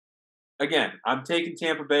again, I'm taking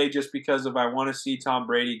Tampa Bay just because I want to see Tom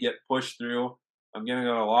Brady get pushed through. I'm getting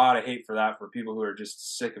a lot of hate for that for people who are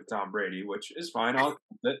just sick of Tom Brady, which is fine.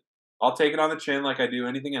 I'll take it on the chin like I do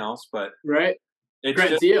anything else, but right. It's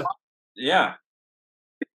Great to you. Yeah.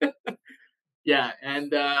 Yeah,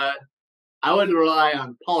 and I would rely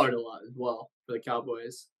on Pollard a lot as well for the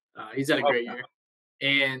Cowboys. He's had a great year.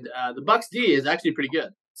 And the Bucks D is actually pretty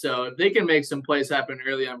good. So if they can make some plays happen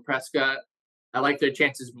early on Prescott, I like their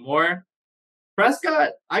chances more.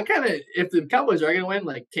 Prescott, if the Cowboys are going to win,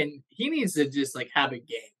 like, he needs to just like have a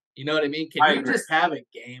game. You know what I mean? Can I you agree. just have a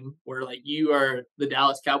game where like you are the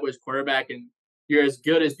Dallas Cowboys quarterback and you're as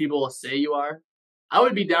good as people will say you are? I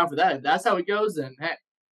would be down for that. If that's how it goes, then hey,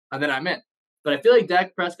 and then I'm in. But I feel like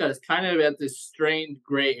Dak Prescott is kind of at this strange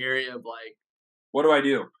gray area of like What do I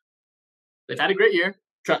do? they've had a great year,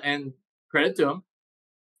 and credit to him.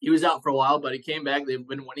 He was out for a while, but he came back. They've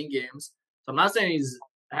been winning games. So I'm not saying he's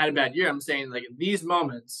had a bad year. I'm saying like in these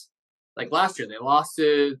moments, like last year, they lost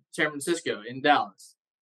to San Francisco in Dallas.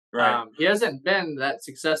 Right. He hasn't been that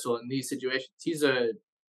successful in these situations. He's a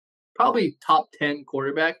probably top 10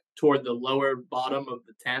 quarterback toward the lower bottom of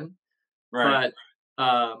the 10. Right. But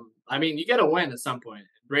I mean, you got to win at some point.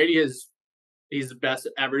 He's the best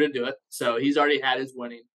ever to do it. So he's already had his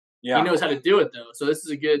winning. He Yeah. knows how to do it though. So this is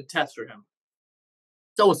a good test for him.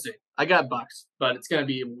 So we'll see. I got Bucks, but it's gonna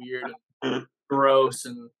be weird and gross.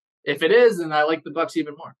 And if it is, then I like the Bucks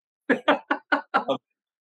even more.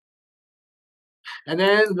 And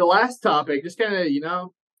then the last topic, just kind of,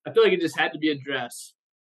 I feel like it just had to be addressed.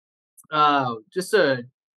 Just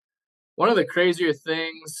one of the crazier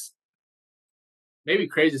things, maybe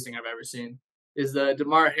craziest thing I've ever seen, is the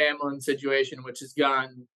Damar Hamlin situation, which has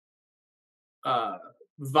gone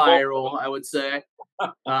viral, I would say.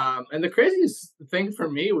 And the craziest thing for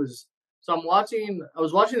me was, so I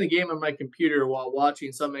was watching the game on my computer while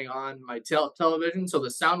watching something on my television. So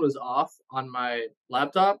the sound was off on my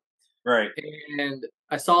laptop. Right. And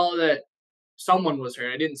I saw that someone was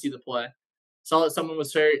hurt. I didn't see the play. Saw that someone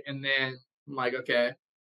was hurt. And then I'm like, okay,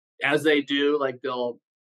 as they do, like he'll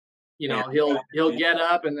get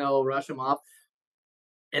up and they'll rush him off.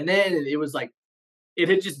 And then it was like, it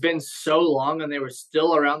had just been so long and they were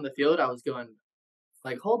still around the field. I was going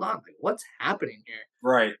like, hold on, like what's happening here?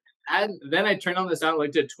 Right. And then I turned on the sound,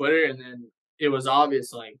 looked at Twitter, and then it was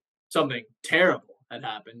obvious like something terrible had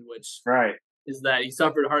happened, which Right. is that he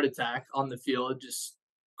suffered a heart attack on the field, just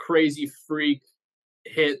crazy freak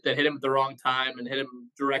hit that hit him at the wrong time and hit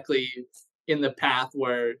him directly in the path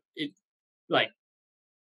where it like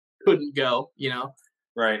couldn't go,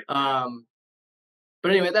 Right.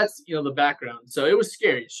 But anyway, that's the background. So it was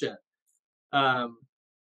scary as shit.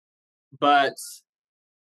 But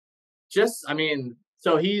just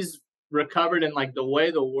so he's recovered, and like the way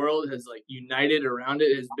the world has like united around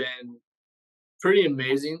it has been pretty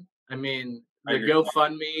amazing. I mean, the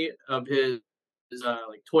GoFundMe of his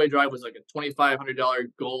like toy drive was like a $2,500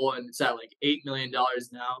 goal, and it's at like $8 million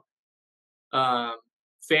now.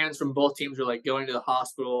 Fans from both teams were like going to the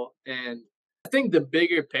hospital, and I think the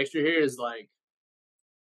bigger picture here is like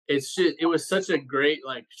it was such a great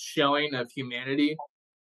like showing of humanity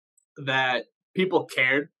that people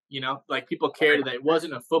cared, like people cared that it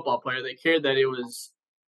wasn't a football player. They cared that it was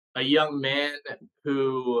a young man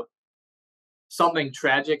who something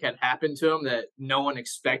tragic had happened to him that no one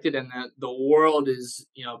expected, and that the world is,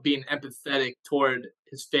 being empathetic toward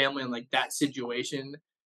his family and like that situation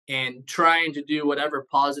and trying to do whatever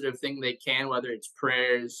positive thing they can, whether it's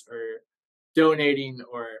prayers or donating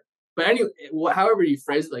but anyway, however you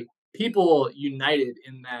phrase it, like people united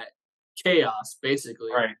in that chaos,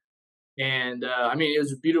 basically. Right. And it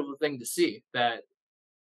was a beautiful thing to see that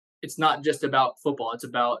it's not just about football. It's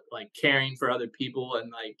about like caring for other people,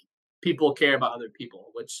 and like people care about other people,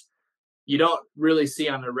 which you don't really see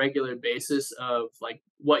on a regular basis. Of like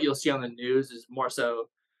what you'll see on the news is more so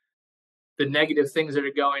the negative things that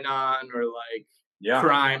are going on, or like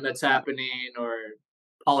crime that's happening, or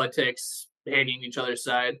politics hating each other's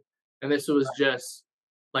side. And this was just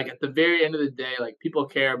like at the very end of the day, like people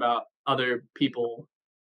care about other people,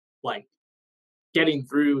 like getting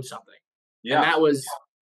through something. Yeah. And that was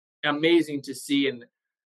amazing to see. And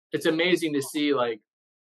it's amazing to see like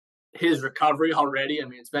his recovery already. I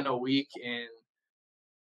mean, it's been a week, and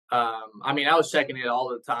I was checking it all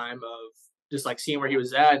the time of just like seeing where he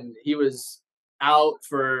was at, and he was out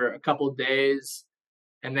for a couple of days,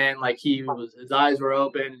 and then like his eyes were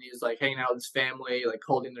open, and he was like hanging out with his family, like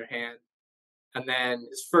holding their hand. And then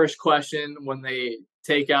his first question when they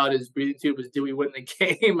take out his breathing tube is, "Did we win the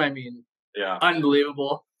game?" I mean,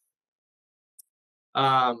 unbelievable.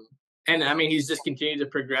 And he's just continued to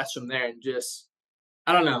progress from there, and just,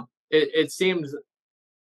 I don't know. It seems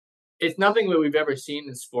it's nothing that we've ever seen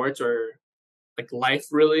in sports or like life,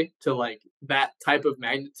 really, to like that type of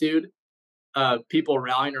magnitude of people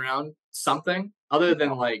rallying around something other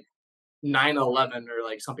than like 9/11 or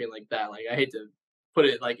like something like that. Like, I hate to put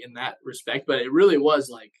it like in that respect, but it really was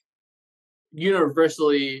like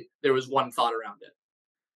universally there was one thought around it.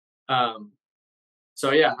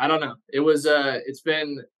 So yeah, I don't know. It's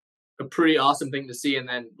been a pretty awesome thing to see, and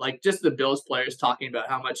then like just the Bills players talking about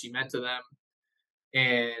how much he meant to them,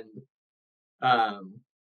 and um,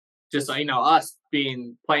 just like us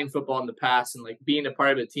being playing football in the past and like being a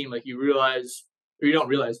part of a team, like you realize or you don't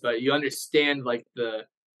realize, but you understand like the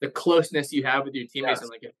closeness you have with your teammates, and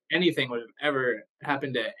Yes. like if anything would have ever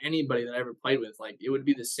happened to anybody that I ever played with, like it would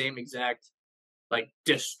be the same exact like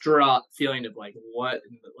distraught feeling of like what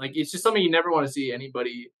like it's just something you never want to see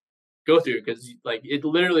anybody go through because like it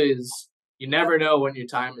literally is you never know when your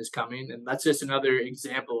time is coming, and that's just another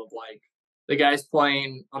example of like the guy's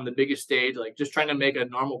playing on the biggest stage, like just trying to make a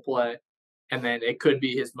normal play, and then it could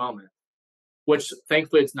be his moment, which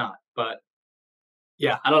thankfully it's not. But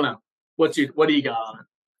yeah, I don't know. What do you got on it?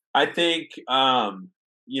 I think,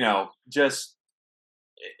 just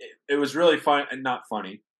it was really fun and not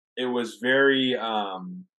funny. It was very,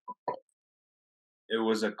 it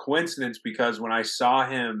was a coincidence because when I saw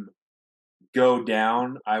him go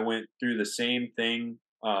down, I went through the same thing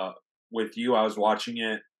with you. I was watching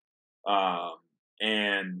it, um,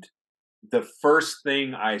 and the first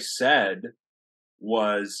thing I said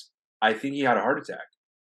was, "I think he had a heart attack."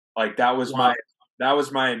 Like Wow. that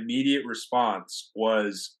was my immediate response.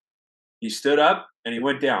 Was he stood up and he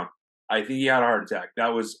went down? I think he had a heart attack. That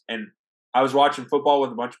was, and I was watching football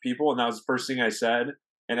with a bunch of people, and that was the first thing I said,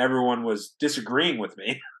 and everyone was disagreeing with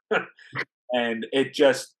me, and it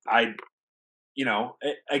just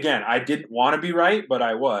again, I didn't want to be right, but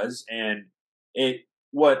I was, and it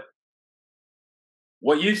what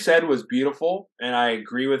you said was beautiful, and I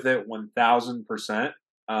agree with it 1000%.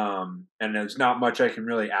 And there's not much I can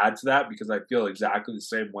really add to that because I feel exactly the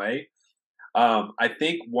same way. I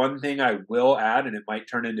think one thing I will add, and it might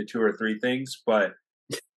turn into two or three things, but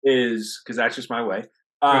is because that's just my way.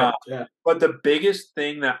 Uh, Right. Yeah. but the biggest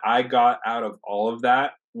thing that I got out of all of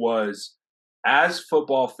that was, as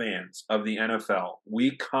football fans of the NFL,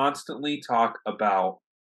 we constantly talk about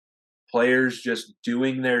players just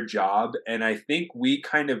doing their job. And I think we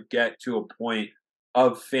kind of get to a point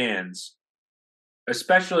of fans,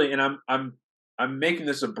 especially, and I'm making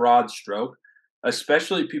this a broad stroke,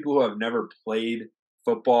 especially people who have never played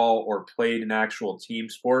football or played an actual team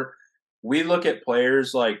sport. We look at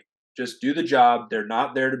players like, just do the job. They're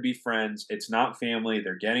not there to be friends. It's not family.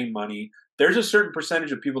 They're getting money. There's a certain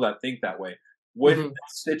percentage of people that think that way. With Hmm.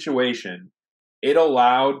 this situation, it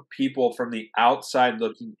allowed people from the outside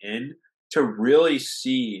looking in to really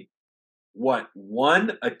see what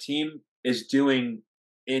one a team is doing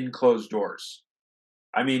in closed doors.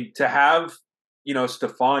 I mean, to have,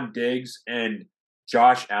 Stephon Diggs and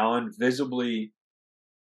Josh Allen visibly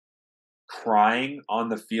crying on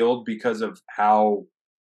the field because of how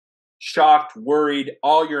shocked, worried,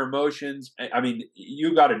 all your emotions. I mean,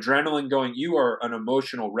 you got adrenaline going. You are an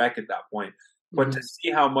emotional wreck at that point. But to Hmm.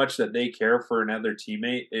 see how much that they care for another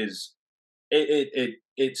teammate is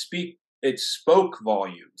it spoke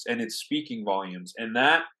volumes, and it's speaking volumes. And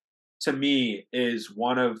that, to me, is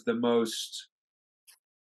one of the most,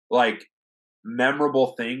 like,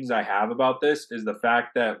 memorable things I have about this, is the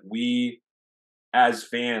fact that we as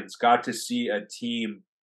fans got to see a team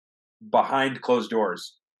behind closed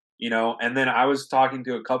doors, and then I was talking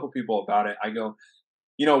to a couple people about it. I go,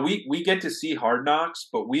 we get to see Hard Knocks,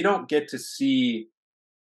 but we don't get to see,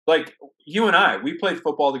 like, you and I, we played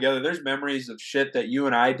football together. There's memories of shit that you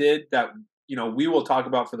and I did that, we will talk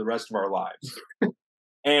about for the rest of our lives.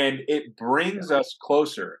 And it Yeah. brings us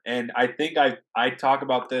closer. And I think I talk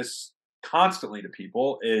about this constantly to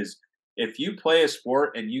people, is if you play a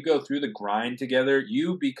sport and you go through the grind together,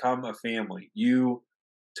 you become a family. You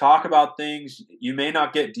talk about things. You may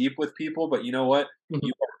not get deep with people, but you know what? Hmm.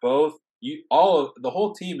 You are both, you all of the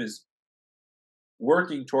whole team is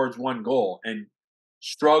working towards one goal, and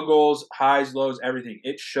struggles, highs, lows, everything.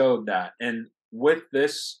 It showed that. And with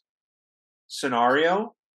this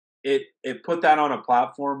scenario, it put that on a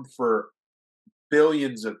platform for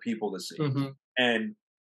billions of people to see. Hmm. And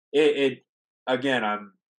it again,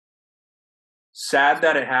 I'm sad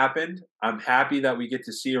that it happened. I'm happy that we get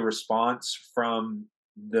to see a response from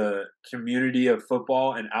the community of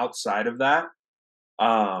football and outside of that.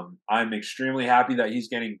 I'm extremely happy that he's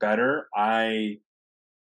getting better. I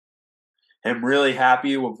am really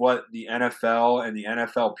happy with what the NFL and the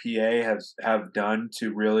NFLPA have done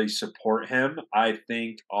to really support him. I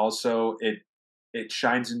think also it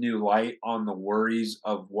shines a new light on the worries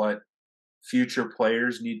of what future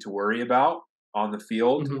players need to worry about on the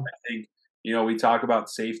field. Hmm. I think, we talk about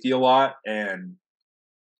safety a lot, and,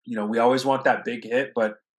 we always want that big hit,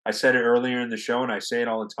 but I said it earlier in the show and I say it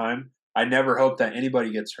all the time. I never hope that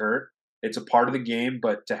anybody gets hurt. It's a part of the game,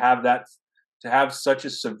 but to have that to have such a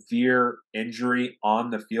severe injury on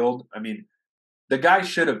the field. I mean, the guy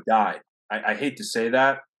should have died. I hate to say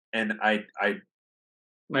that, and I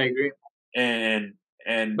agree. and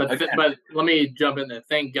But again, but let me jump in there.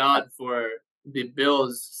 Thank God for the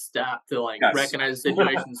Bills staff to like yes, recognize the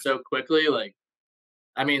situation so quickly. Like,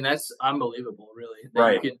 I mean, that's unbelievable, really, that you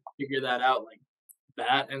right, could figure that out like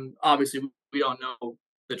that. And obviously, we don't know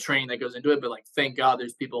the training that goes into it, but like, thank God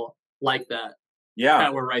there's people like that yeah,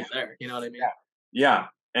 that were right there. You know what I mean? yeah,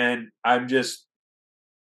 and I'm just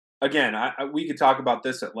again, we could talk about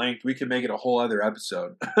this at length. We could make it a whole other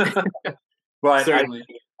episode, but Certainly.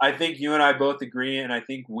 I think you and I both agree, and I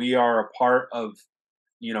think we are a part of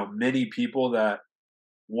many people that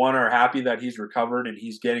one are happy that he's recovered and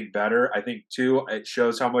he's getting better. I think two, it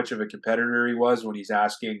shows how much of a competitor he was when he's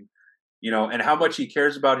asking, and how much he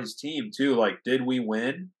cares about his team too. Like, did we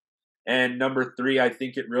win? And number three, I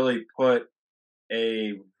think it really put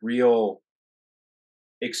a real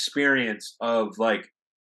experience of like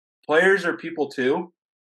players are people too,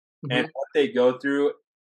 and Mhm. what they go through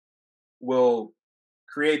will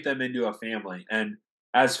create them into a family. And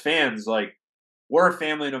as fans, like we're a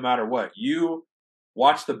family no matter what. You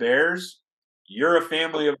watch the Bears, you're a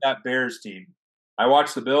family of that Bears team. I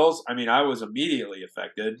watched the Bills. I mean, I was immediately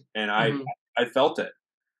affected and Mhm. I felt it.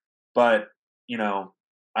 But,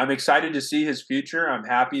 I'm excited to see his future. I'm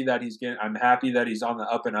happy that he's on the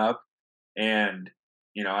up and up. And,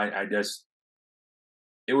 I just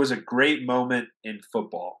it was a great moment in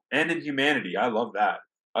football and in humanity. I love that.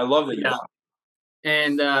 I love that you Yeah.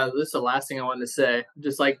 And this is the last thing I wanted to say.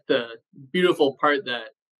 Just like the beautiful part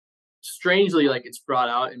that strangely like it's brought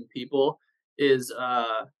out in people is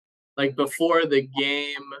like before the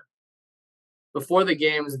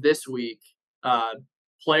games this week, uh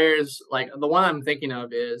players like the one I'm thinking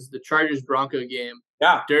of is the Chargers Bronco game.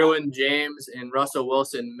 yeah, Derwin James and Russell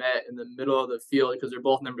Wilson met in the middle of the field because they're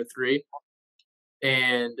both number 3,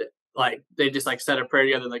 and like they just like said a prayer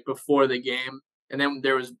together like before the game. And then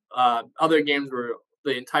there was other games where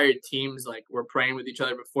the entire teams like were praying with each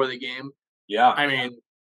other before the game. yeah, I mean,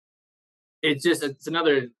 it's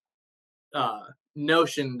another uh,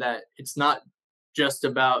 notion that it's not just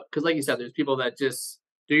about, because like you said, there's people that just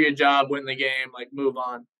do your job, win the game, like move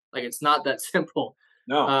on. Like it's not that simple,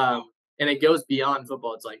 no, and it goes beyond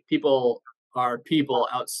football. It's like people are people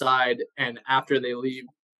outside, and after they leave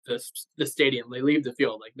the stadium, they leave the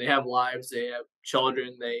field. Like they have lives, they have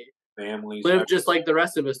children, they families, live just like the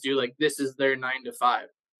rest of us do. Like this is their 9 to 5.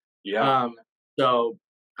 yeah, Um, so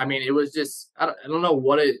I mean, it was just I don't know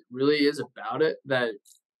what it really is about it that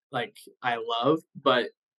like I love, but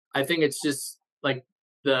I think it's just like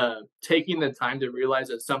the taking the time to realize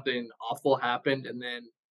that something awful happened, and then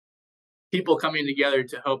people coming together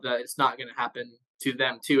to hope that it's not going to happen to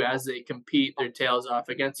them too as they compete their tails off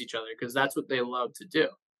against each other, because that's what they love to do.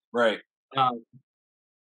 right. Um,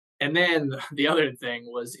 and then the other thing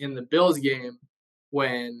was in the Bills game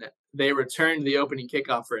when they returned the opening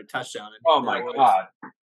kickoff for a touchdown. I Oh mean, that my was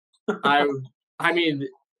god. I I mean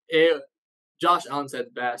it. Josh Allen said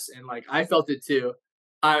it best, and like I felt it too.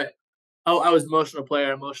 I I was emotional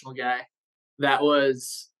player, emotional guy. That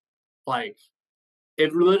was like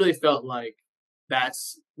it literally felt like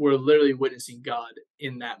we're literally witnessing God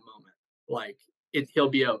in that moment. Like he'll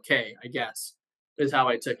be okay, I guess, is how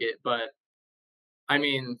I took it. But I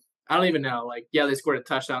mean, I don't even know. Like, yeah, they scored a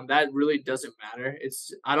touchdown. That really doesn't matter.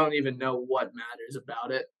 I don't even know what matters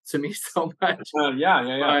about it to me so much. Yeah, yeah,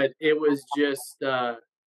 yeah. But it was just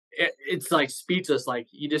it's like speechless. Like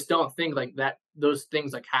you just don't think like that those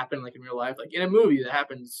things like happen like in real life. Like in a movie that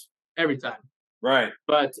happens every time. Right.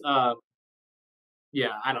 But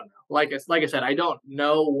yeah, I don't know. Like I said, I don't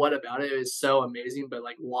know what about it is so amazing, but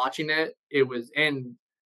like watching it, it was, and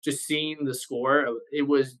just seeing the score, it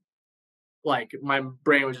was like my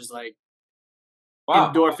brain was just like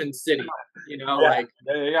Wow. endorphin city, you know, Yeah. like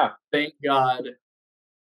Yeah, yeah, yeah. thank God,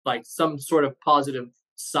 like some sort of positive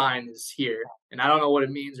sign is here, and I don't know what it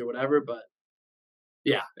means or whatever, but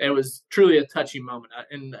yeah, it was truly a touching moment,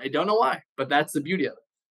 and I don't know why, but that's the beauty of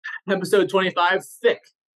it. Episode 25, thick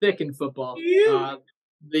in football.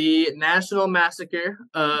 The National Massacre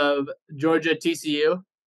of Georgia TCU.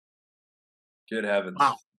 Good heavens.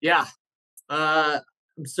 Wow. Yeah.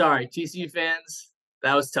 I'm sorry, TCU fans.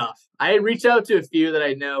 That was tough. I had reached out to a few that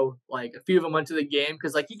I know, like a few of them went to the game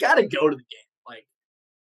because, like, you got to go to the game. Like,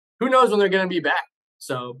 who knows when they're going to be back?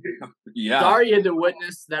 So Yeah. sorry you had to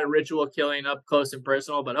witness that ritual killing up close and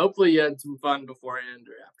personal, but hopefully you had some fun beforehand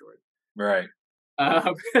or afterward. Right.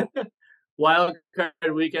 Wild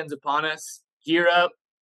card weekend's upon us. Gear up.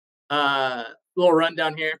 Little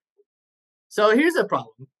rundown here. So here's a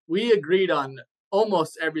problem. We agreed on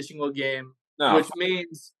almost every single game No. which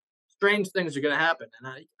means strange things are going to happen.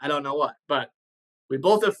 And I don't know what, but we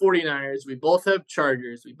both have 49ers. We both have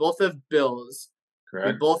Chargers. We both have Bills. Correct.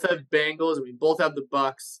 We both have Bengals. And we both have the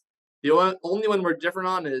Bucks. The only one we're different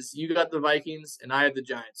on is you got the Vikings and I have the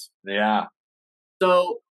Giants. Yeah.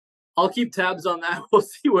 So I'll keep tabs on that. We'll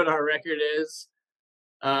see what our record is.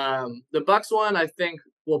 The Bucks one, I think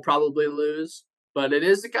we'll probably lose, but it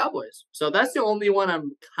is the Cowboys. So that's the only one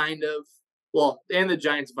I'm kind of, and the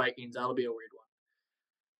Giants Vikings. That'll be a weird one.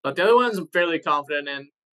 But the other ones I'm fairly confident in,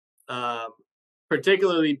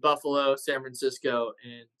 particularly Buffalo, San Francisco,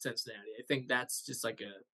 and Cincinnati. I think that's just like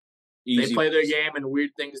easy. They play their game and weird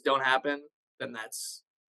things don't happen, then that's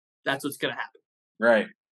what's going to happen. Right.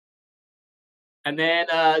 And then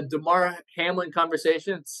DeMar Hamlin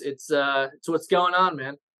conversation. It's what's going on,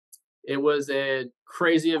 man. It was a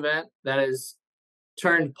crazy event that has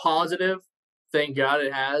turned positive. Thank God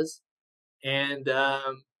it has. And,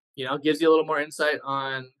 gives you a little more insight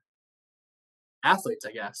on athletes,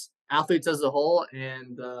 I guess. Athletes as a whole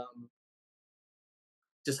and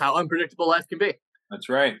just how unpredictable life can be. That's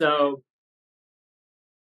right. So,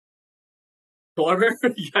 Corbin,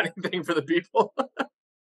 you got anything for the people?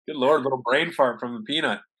 Good Lord, little brain fart from the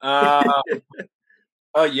peanut.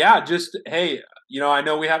 Just, hey, I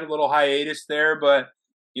know we had a little hiatus there, but,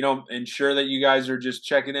 ensure that you guys are just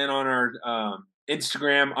checking in on our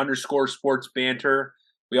Instagram _sports banter.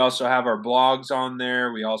 We also have our blogs on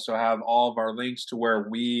there. We also have all of our links to where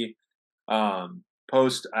we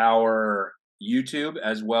post our YouTube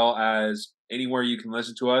as well as anywhere you can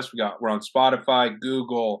listen to us. We're on Spotify,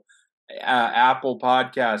 Google, Apple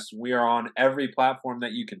Podcasts. We are on every platform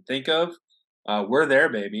that you can think of. We're there,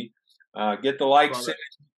 baby. Get the likes in.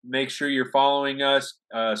 Make sure you're following us.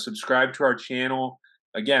 Subscribe to our channel.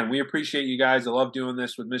 Again, we appreciate you guys. I love doing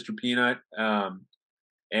this with Mr. Peanut.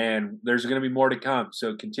 And there's going to be more to come.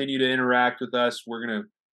 So continue to interact with us. We're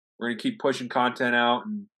gonna keep pushing content out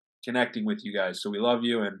and connecting with you guys. So we love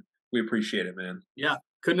you and we appreciate it, man. Yeah,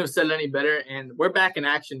 couldn't have said it any better. And we're back in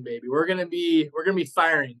action, baby. We're gonna be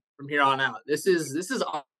firing from here on out. This is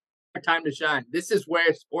our time to shine. This is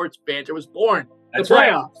where sports banter was born. That's the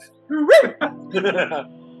playoffs. Right.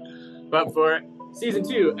 But for season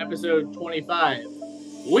 2, episode 25,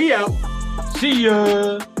 we out. See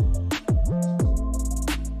ya.